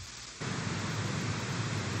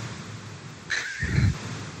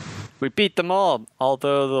 We beat them all,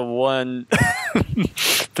 although the one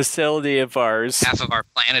facility of ours. Half of our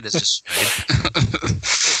planet is destroyed.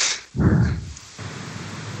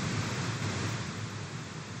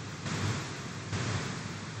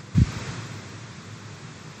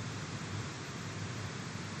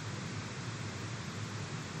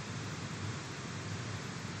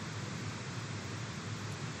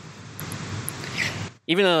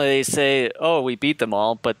 Even though they say, "Oh, we beat them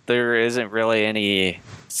all," but there isn't really any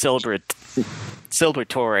celebratory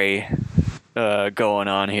going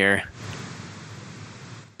on here.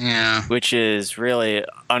 Yeah. Which is really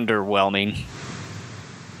underwhelming.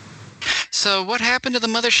 So what happened to the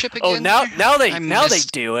mothership again? Oh, now they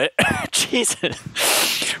do it.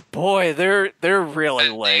 Jesus, boy, they're really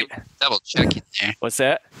late. Double checking there. What's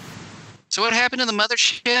that? So what happened to the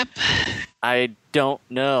mothership? I don't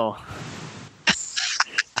know.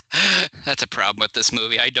 That's a problem with this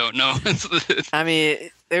movie. I don't know. I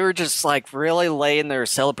mean, they were just like really late in their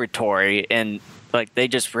celebratory, and like they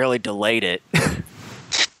just really delayed it.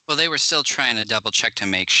 Well, they were still trying to double check to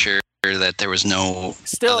make sure that there was no.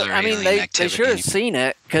 Still, other I mean, alien they should have seen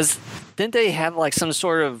it, because didn't they have like some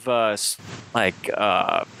sort of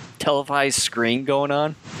televised screen going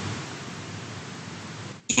on?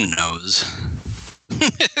 Who knows?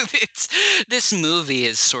 This movie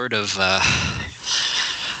is sort of.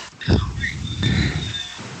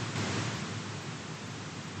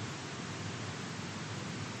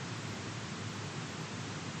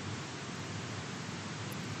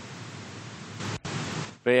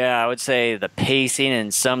 But yeah, I would say the pacing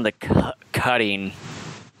and some of the cutting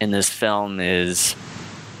in this film is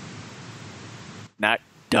not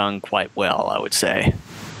done quite well, I would say.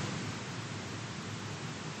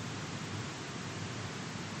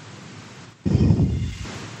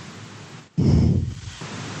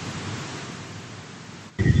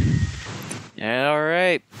 Yeah, all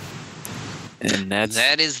right. And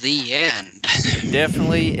That is the end.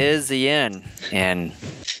 definitely is the end. And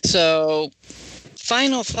So,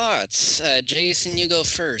 final thoughts. Jason, you go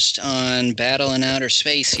first on Battle in Outer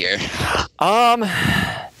Space here.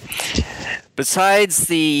 Besides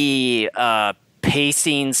the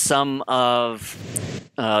pacing, some of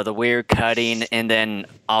the weird cutting, and then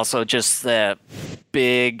also just the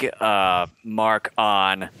big mark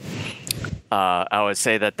on, I would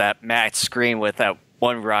say that match screen with that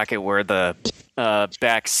one rocket where the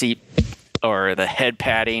back seat or the head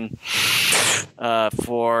padding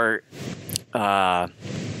for that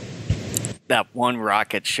one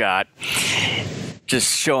rocket shot,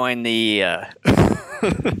 just showing the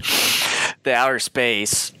the outer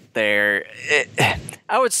space there.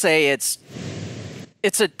 I would say it's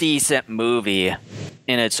a decent movie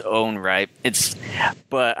in its own right.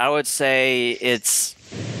 But I would say it's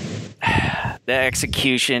the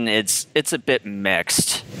execution. It's a bit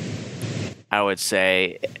mixed, I would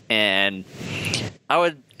say, and I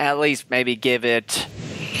would at least maybe give it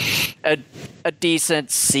a decent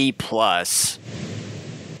C plus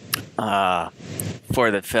for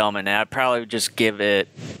the film, and I'd probably just give it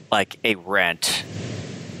like a rent,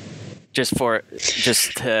 just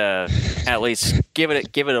to at least give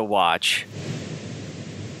it a watch.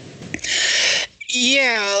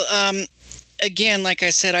 Yeah. Again, like I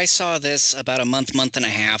said, I saw this about a month and a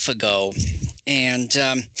half ago. And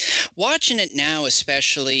watching it now,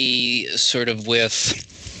 especially sort of with,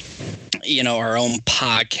 our own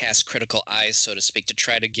podcast critical eyes, so to speak, to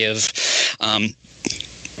try to give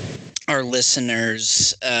our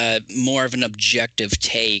listeners more of an objective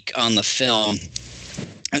take on the film.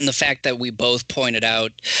 And the fact that we both pointed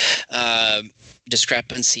out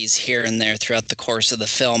discrepancies here and there throughout the course of the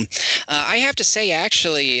film. I have to say,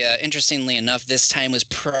 actually, interestingly enough, this time was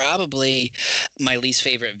probably my least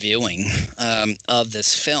favorite viewing of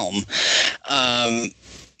this film.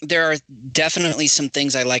 There are definitely some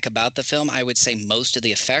things I like about the film. I would say most of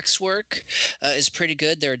the effects work is pretty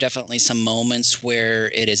good. There are definitely some moments where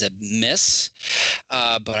it is a miss,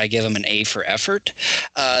 but I give them an A for effort.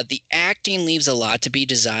 The acting leaves a lot to be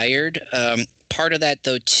desired. Part of that,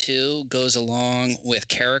 though, too, goes along with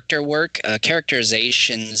character work.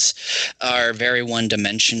 Characterizations are very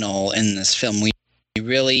one-dimensional in this film. We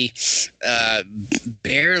really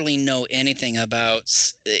barely know anything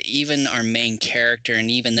about even our main character, and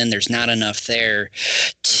even then there's not enough there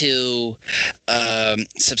to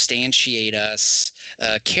substantiate us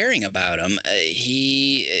caring about him.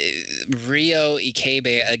 Rio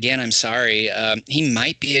Ikebe, again, I'm sorry, he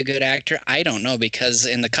might be a good actor. I don't know, because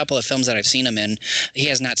in the couple of films that I've seen him in, he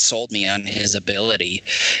has not sold me on his ability.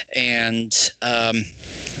 And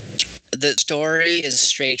the story is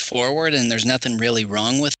straightforward, and there's nothing really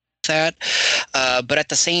wrong with that. But at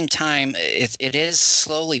the same time, it is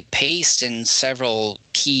slowly paced in several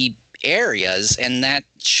key areas, and that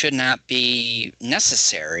should not be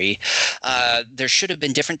necessary. There should have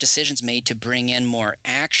been different decisions made to bring in more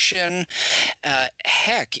action.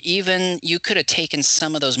 Heck, even you could have taken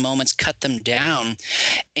some of those moments, cut them down,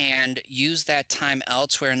 and use that time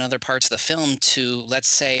elsewhere in other parts of the film to, let's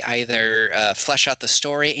say, either flesh out the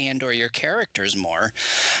story and or your characters more.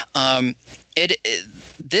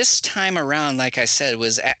 This time around, like I said,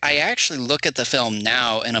 I actually look at the film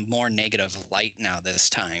now in a more negative light now this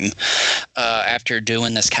time after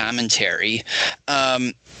doing this commentary.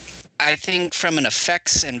 I think from an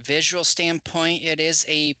effects and visual standpoint, it is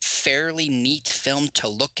a fairly neat film to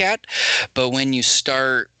look at. But when you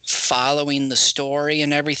start following the story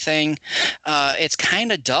and everything, it's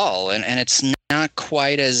kind of dull and it's not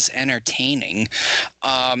quite as entertaining.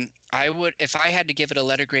 I would, if I had to give it a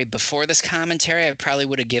letter grade before this commentary, I probably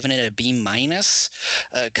would have given it a B minus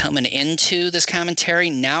coming into this commentary.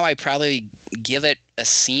 Now I probably give it a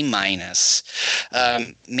C minus,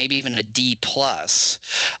 maybe even a D plus.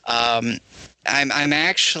 I'm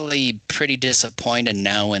actually pretty disappointed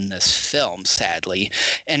now in this film, sadly,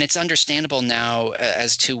 and it's understandable now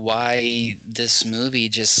as to why this movie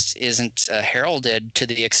just isn't heralded to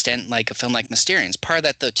the extent like a film like Mysterians. Part of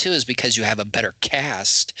that, though, too, is because you have a better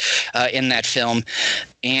cast in that film,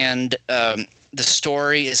 and the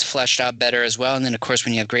story is fleshed out better as well. And then, of course,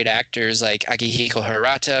 when you have great actors like Akihiko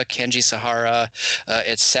Hirata, Kenji Sahara,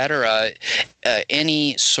 etc.,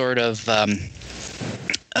 any sort of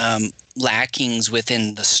lackings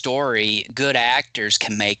within the story, good actors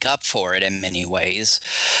can make up for it in many ways.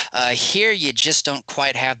 Here, you just don't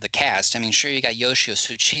quite have the cast. I mean, sure, you got Yoshio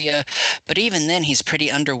Tsuchiya, but even then, he's pretty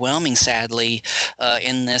underwhelming, sadly,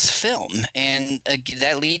 in this film. And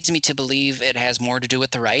that leads me to believe it has more to do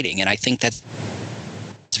with the writing, and I think that's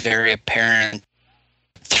very apparent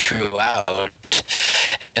throughout.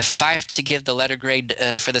 If I have to give the letter grade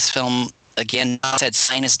for this film again, said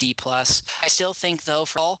Sinus D+. I still think, though,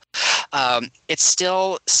 for all, it's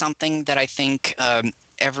still something that I think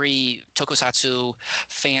every tokusatsu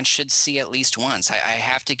fan should see at least once. I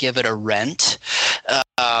have to give it a rent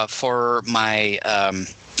for my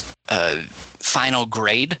final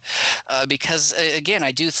grade because, again,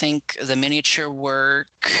 I do think the miniature work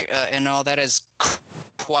and all that is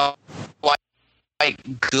quite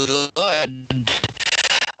good.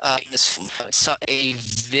 It's a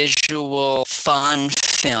visual, fun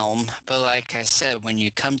film, but like I said, when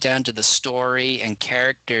you come down to the story and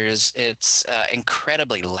characters, it's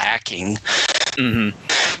incredibly lacking. Mm-hmm.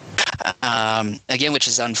 Again, which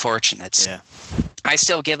is unfortunate. Yeah. I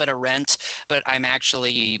still give it a rent, but I'm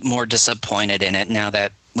actually more disappointed in it now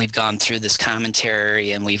that we've gone through this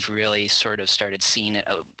commentary and we've really sort of started seeing it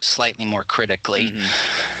slightly more critically.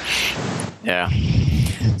 Mm-hmm. Yeah.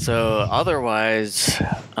 So otherwise,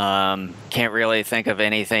 can't really think of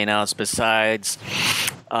anything else besides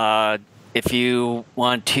if you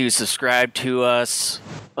want to subscribe to us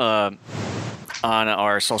on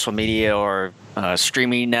our social media or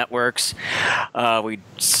streaming networks, we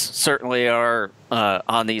certainly are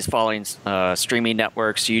on these following streaming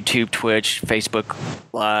networks: YouTube, Twitch, Facebook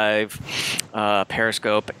Live,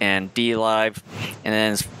 Periscope, and DLive. And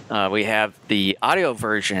then we have the audio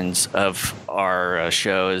versions of our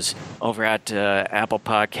shows over at Apple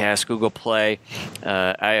Podcasts, Google Play,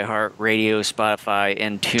 iHeartRadio, Spotify,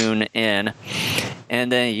 and TuneIn.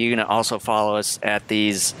 And then you can also follow us at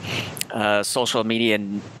these social media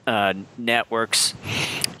networks.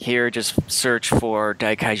 Here, just search for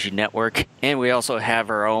Daikaiju Network. And we also have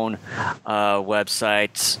our own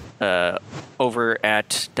website over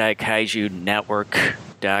at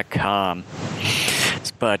daikaijunetwork.com.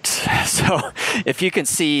 But so if you can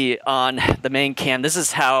see on the main cam, this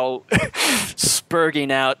is how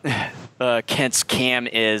spurging out Kent's cam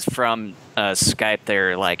is from Skype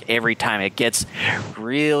there. Like every time it gets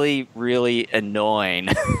really, really annoying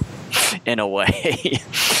in a way.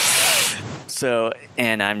 So,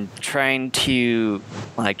 and I'm trying to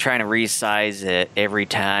resize it every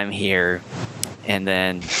time here, and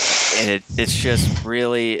then it's just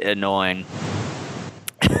really annoying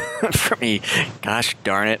for me. Gosh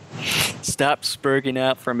darn it! Stop spurging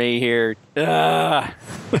out for me here. Yeah.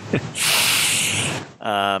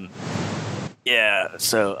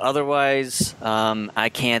 So otherwise,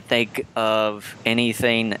 I can't think of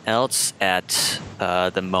anything else at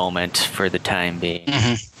the moment for the time being.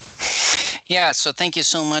 Mm-hmm. Yeah, so thank you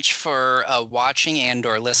so much for watching and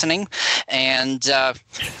or listening, and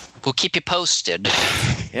we'll keep you posted.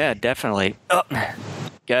 Yeah, definitely. Oh,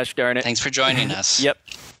 gosh darn it. Thanks for joining us. Yep.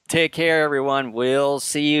 Take care, everyone. We'll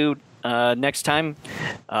see you next time.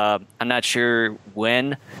 I'm not sure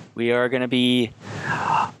when we are going to be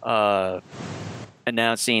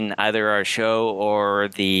announcing either our show or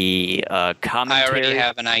the commentary. I already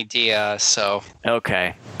have an idea, so...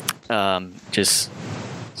 Okay. Just...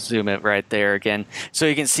 zoom it right there again so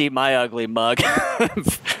you can see my ugly mug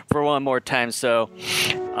for one more time. So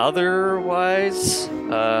otherwise,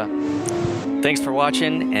 thanks for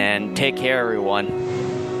watching and take care, everyone.